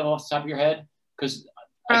can think of off the top of your head? Because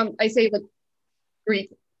I say like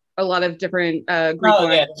Greek, a lot of different Greek oh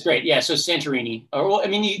wine. yeah, that's great. Yeah, so Santorini, or well, I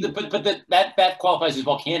mean, but that qualifies as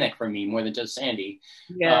volcanic for me more than just sandy.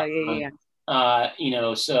 Yeah. You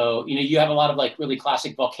know, so you know, you have a lot of like really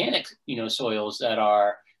classic volcanic, you know, soils that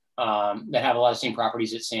are that have a lot of same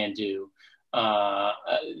properties that sand do,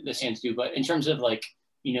 the sands do. But in terms of like,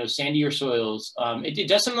 you know, sandier soils, it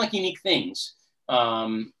does some like unique things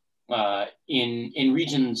in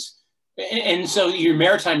regions, and so your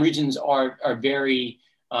maritime regions are very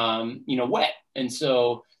you know, wet, and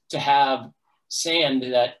so to have sand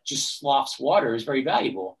that just sloughs water is very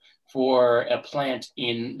valuable for a plant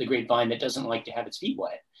in the grapevine that doesn't like to have its feet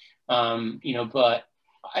wet. You know, but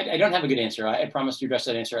I don't have a good answer. I promise to address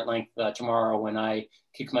that answer at length tomorrow when I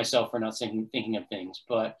kick myself for not thinking of things.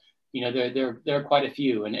 But you know, there are quite a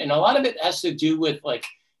few, and a lot of it has to do with like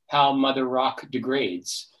how Mother Rock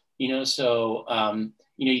degrades. You know, so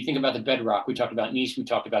you know, you think about the bedrock. We talked about gneiss, we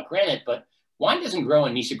talked about granite, but wine doesn't grow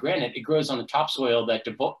in gneiss or granite. It grows on the topsoil that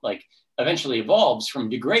like eventually evolves from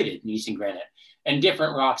degraded gneiss and granite. And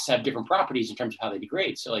different rocks have different properties in terms of how they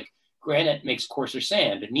degrade. So like granite makes coarser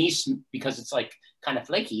sand, and gneiss, because it's like kind of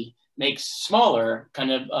flaky, makes smaller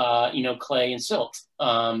kind of, you know, clay and silt.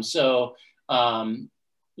 So,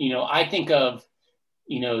 you know, I think of,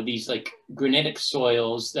 you know, these like granitic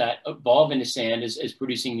soils that evolve into sand as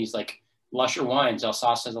producing these like lusher wines.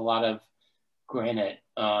 Alsace has a lot of granite.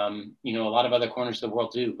 You know, a lot of other corners of the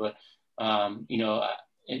world do, but, you know,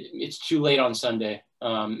 it's too late on Sunday.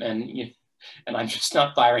 And I'm just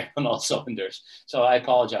not firing on all cylinders. So I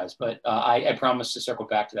apologize, but I promise to circle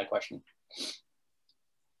back to that question.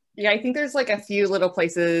 Yeah, I think there's like a few little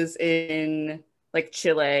places in like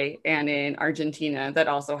Chile and in Argentina that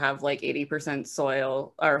also have like 80%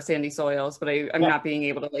 soil or sandy soils, but I'm not being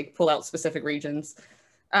able to like pull out specific regions.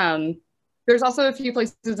 There's also a few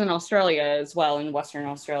places in Australia as well, in Western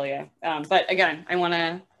Australia. But again, I'm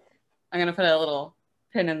gonna put a little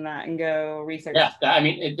pin in that and go research. Yeah, I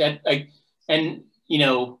mean, and you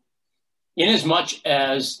know, in as much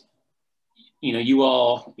as you know, you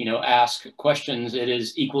all, you know, ask questions, it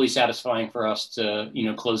is equally satisfying for us to, you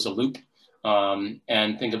know, close the loop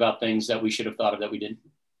and think about things that we should have thought of that we didn't.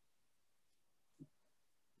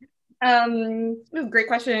 Great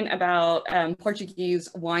question about Portuguese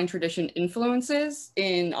wine tradition influences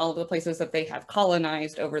in all of the places that they have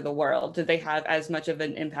colonized over the world. Did they have as much of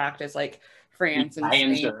an impact as like France and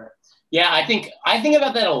Spain? Yeah, I think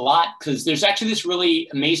about that a lot, because there's actually this really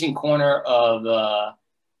amazing corner of,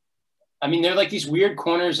 I mean, there are like these weird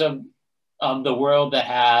corners of the world that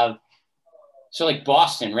have, so like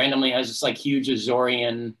Boston randomly has this like huge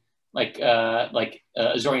Azorean,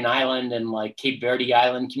 Azorean island and like Cape Verde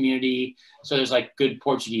island community. So there's like good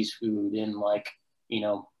Portuguese food in like, you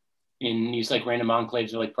know, in these like random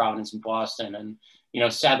enclaves of like Providence and Boston. And, you know,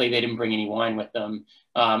 sadly they didn't bring any wine with them.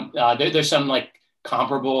 There's some like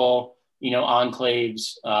comparable, you know,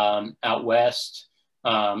 enclaves out west.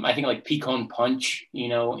 I think like Pecan Punch, you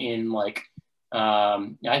know, in like, I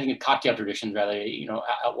think cocktail traditions rather, you know,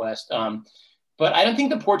 out west. But I don't think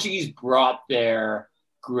the Portuguese brought their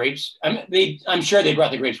grapes. I'm sure they brought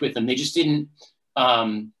the grapes with them. They just didn't,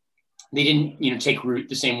 you know, take root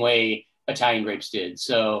the same way Italian grapes did.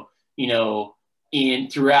 So, you know,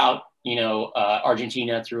 throughout, you know,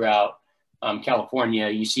 Argentina, throughout California,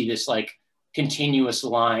 you see this like continuous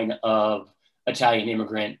line of Italian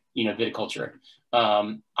immigrant, you know, viticulture.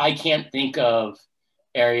 I can't think of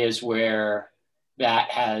areas where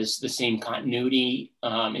that has the same continuity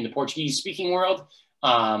in the Portuguese speaking world.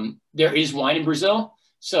 There is wine in Brazil.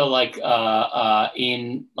 So like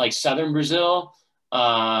in like southern Brazil,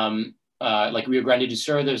 like Rio Grande do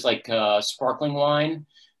Sul, there's like sparkling wine,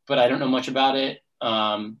 but I don't know much about it.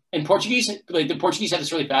 And Portuguese, like the Portuguese have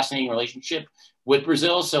this really fascinating relationship with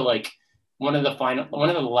Brazil. So like one of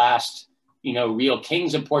the last, you know, real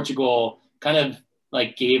kings of Portugal kind of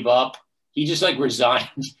like gave up. He just like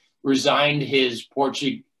resigned his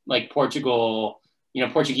Portugal, you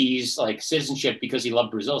know, Portuguese like citizenship because he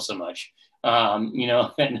loved Brazil so much. You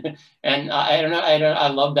know, and I don't know, I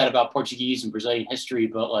love that about Portuguese and Brazilian history,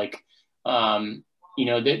 but like, you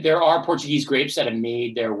know, there are Portuguese grapes that have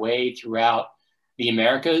made their way throughout the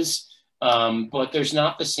Americas, but there's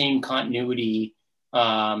not the same continuity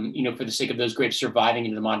you know, for the sake of those grapes surviving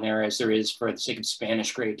into the modern era, as there is for the sake of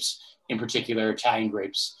Spanish grapes, in particular, Italian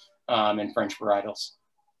grapes, and French varietals.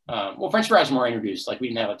 Well, French varietals were more introduced, like we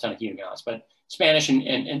didn't have a ton of Huguenots, but Spanish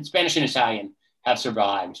and Spanish and Italian have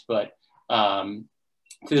survived. But to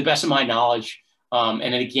the best of my knowledge, and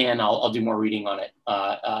then again, I'll do more reading on it,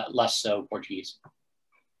 less so Portuguese.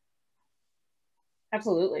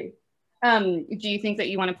 Absolutely. Do you think that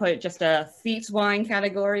you want to put just a feet wine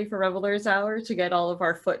category for Revelers Hour to get all of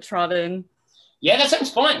our foot trodden? Yeah, that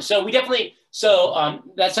sounds fun. So we definitely,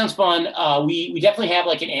 that sounds fun. We definitely have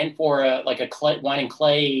like an amphora, like a clay, wine and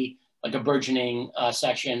clay, like a burgeoning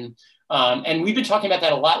section. And we've been talking about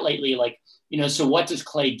that a lot lately. Like, you know, so what does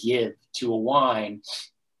clay give to a wine?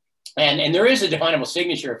 And there is a definable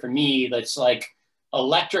signature for me that's like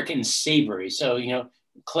electric and savory. So, you know,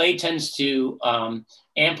 clay tends to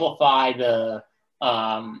amplify the,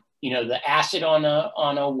 you know, the acid on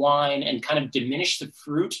a wine and kind of diminish the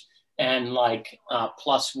fruit and like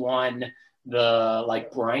 +1 the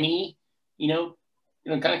like briny, you know,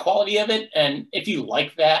 kind of quality of it. And if you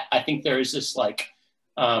like that, I think there is this like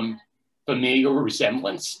familiar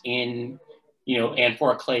resemblance in, you know,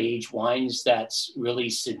 amphora clay aged wines that's really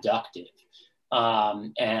seductive.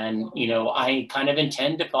 And, you know, I kind of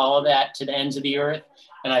intend to follow that to the ends of the earth.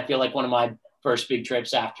 And I feel like one of my first big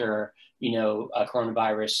trips after, you know,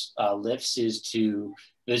 coronavirus lifts is to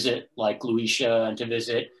visit like Luisa and to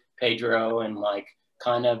visit Pedro and like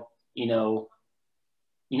kind of, you know,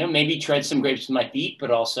 maybe tread some grapes with my feet,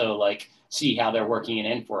 but also like see how they're working in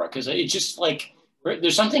amphora. Cause it's just like,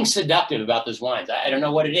 there's something seductive about those wines. I don't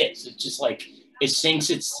know what it is. It's just like, it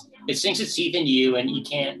sinks its teeth into you and you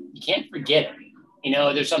can't forget it. You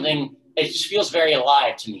know, there's something, it just feels very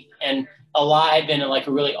alive to me, and alive in like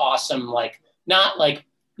a really awesome, like, not like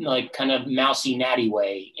kind of mousy natty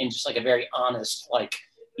way, in just like a very honest, like,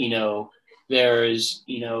 you know, there's,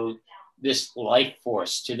 you know, this life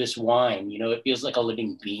force to this wine, you know, it feels like a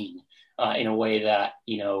living being in a way that,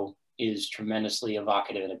 you know, is tremendously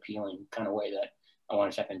evocative and appealing kind of way that I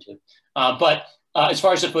want to step into. But as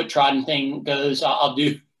far as the foot trodden thing goes, I'll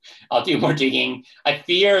do more digging. I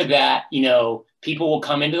fear that, you know, people will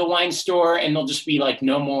come into the wine store and they'll just be like,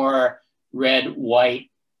 no more red, white,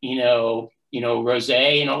 you know,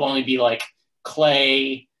 rosé, and it'll only be like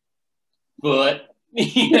clay, foot.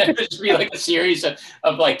 Just be like a series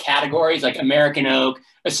of like categories, like American oak,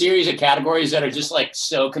 a series of categories that are just like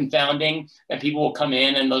so confounding that people will come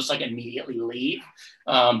in and those like immediately leave.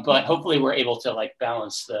 But hopefully we're able to like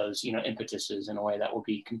balance those, you know, impetuses in a way that will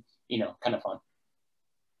be, you know, kind of fun.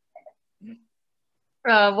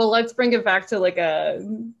 Well, let's bring it back to like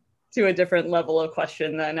to a different level of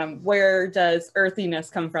question then. Where does earthiness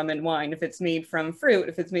come from in wine? If it's made from fruit,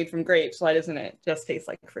 if it's made from grapes, why doesn't it just taste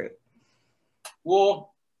like fruit?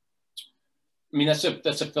 Well, I mean, that's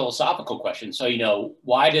a philosophical question. So, you know,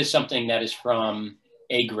 why does something that is from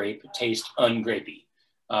a grape taste ungrapey?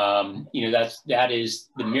 You know, that is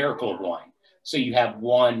the miracle of wine. So you have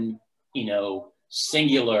one, you know,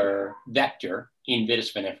 singular vector in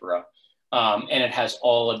vitis vinifera, and it has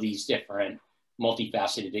all of these different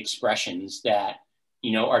multifaceted expressions that,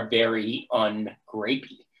 you know, are very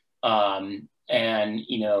ungrapey. And,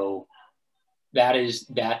 you know, that's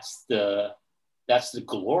the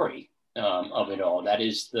glory of it all. That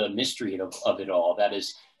is the mystery of it all. That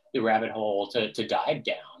is the rabbit hole to dive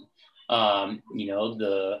down. You know,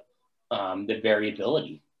 the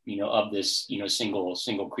variability, you know, of this, you know,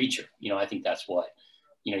 single creature. You know, I think that's what,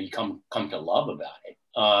 you know, you come to love about it.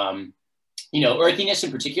 You know, earthiness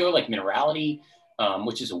in particular, like minerality,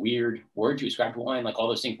 which is a weird word to describe wine, like all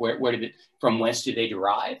those things. Where did it, from whence do they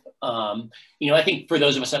derive? You know, I think for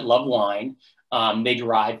those of us that love wine, they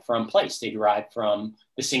derive from place. They derive from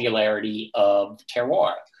the singularity of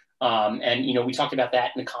terroir. And, you know, we talked about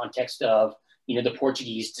that in the context of, you know, the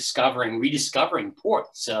Portuguese rediscovering port.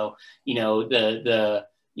 So, you know, the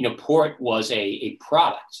port was a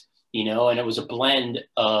product, you know, and it was a blend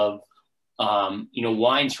of, you know,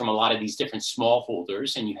 wines from a lot of these different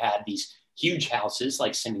smallholders. And you had these huge houses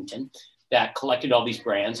like Symington that collected all these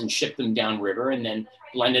brands and shipped them downriver and then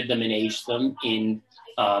blended them and aged them in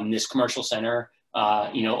this commercial center,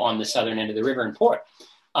 you know, on the southern end of the river in port.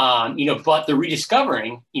 You know, but the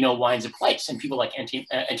rediscovering, you know, wines of place, and people like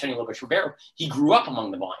Antonio Lopez Ribeiro, he grew up among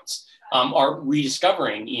the vines, are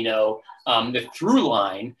rediscovering, you know, the through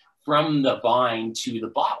line from the vine to the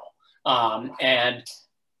bottle. And,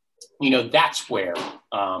 you know, that's where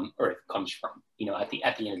earth comes from, you know, at the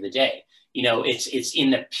end of the day. You know, it's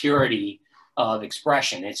in the purity of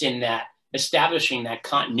expression. It's in that establishing that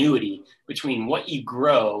continuity between what you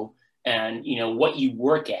grow and, you know, what you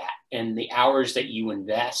work at and the hours that you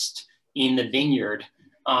invest in the vineyard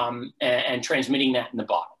and transmitting that in the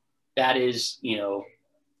bottle. That is,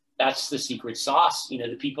 that's the secret sauce.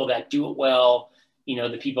 The people that do it well,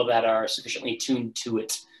 the people that are sufficiently tuned to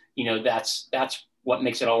it, that's what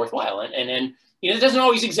makes it all worthwhile. And then, it doesn't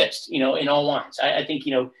always exist, in all wines. I think,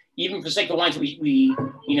 even for the sake of the wines we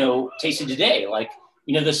tasted today, like,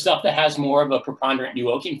 the stuff that has more of a preponderant new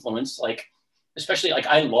oak influence, like, especially like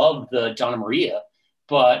I love the Donna Maria,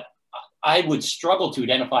 but I would struggle to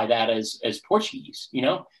identify that as Portuguese.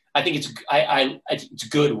 I think it's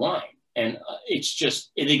good wine, and it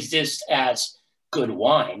exists as good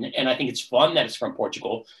wine, and I think it's fun that it's from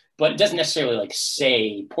Portugal, but it doesn't necessarily like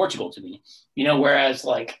say Portugal to me. Whereas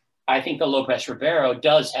like I think the Lopez Ribero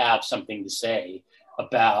does have something to say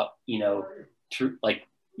about the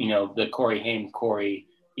Corey Haim,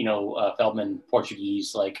 Feldman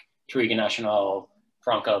Portuguese, like Touriga Nacional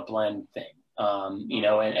Franca blend thing.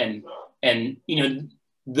 And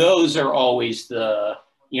those are always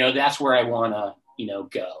that's where I want to,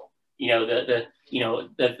 go,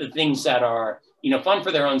 the things that are, fun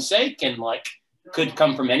for their own sake and like could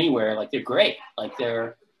come from anywhere. Like they're great. Like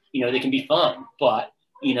they're, they can be fun, but,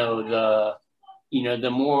 the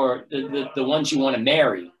more, the ones you want to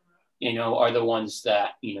marry, are the ones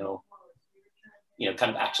that,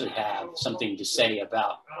 kind of actually have something to say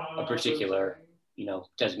about a particular,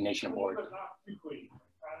 designation of origin.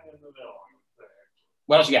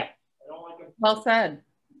 What else you got? Well said.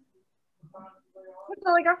 That's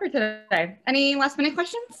all I got for today. Any last minute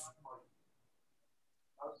questions?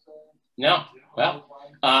 No. Well,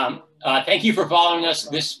 thank you for following us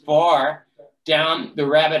this far down the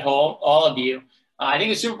rabbit hole, all of you. I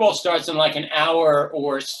think the Super Bowl starts in like an hour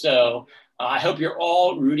or so. I hope you're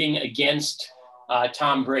all rooting against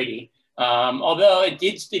Tom Brady. Although it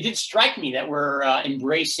did strike me that we're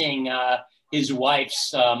embracing his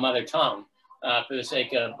wife's mother tongue for the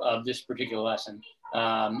sake of this particular lesson.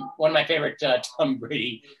 One of my favorite Tom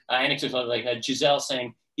Brady anecdotes was like Giselle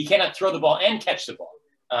saying he cannot throw the ball and catch the ball.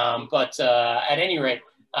 But at any rate,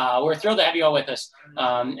 we're thrilled to have you all with us,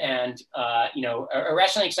 and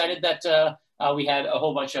irrationally excited that we had a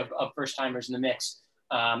whole bunch of first timers in the mix.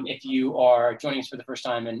 If you are joining us for the first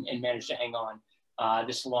time and managed to hang on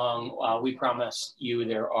this long, we promise you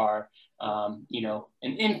there are an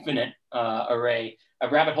infinite array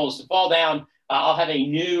of rabbit holes to fall down. I'll have a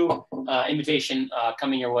new invitation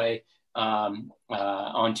coming your way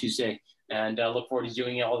on Tuesday, and look forward to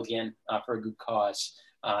doing it all again for a good cause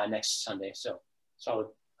next Sunday. So solid.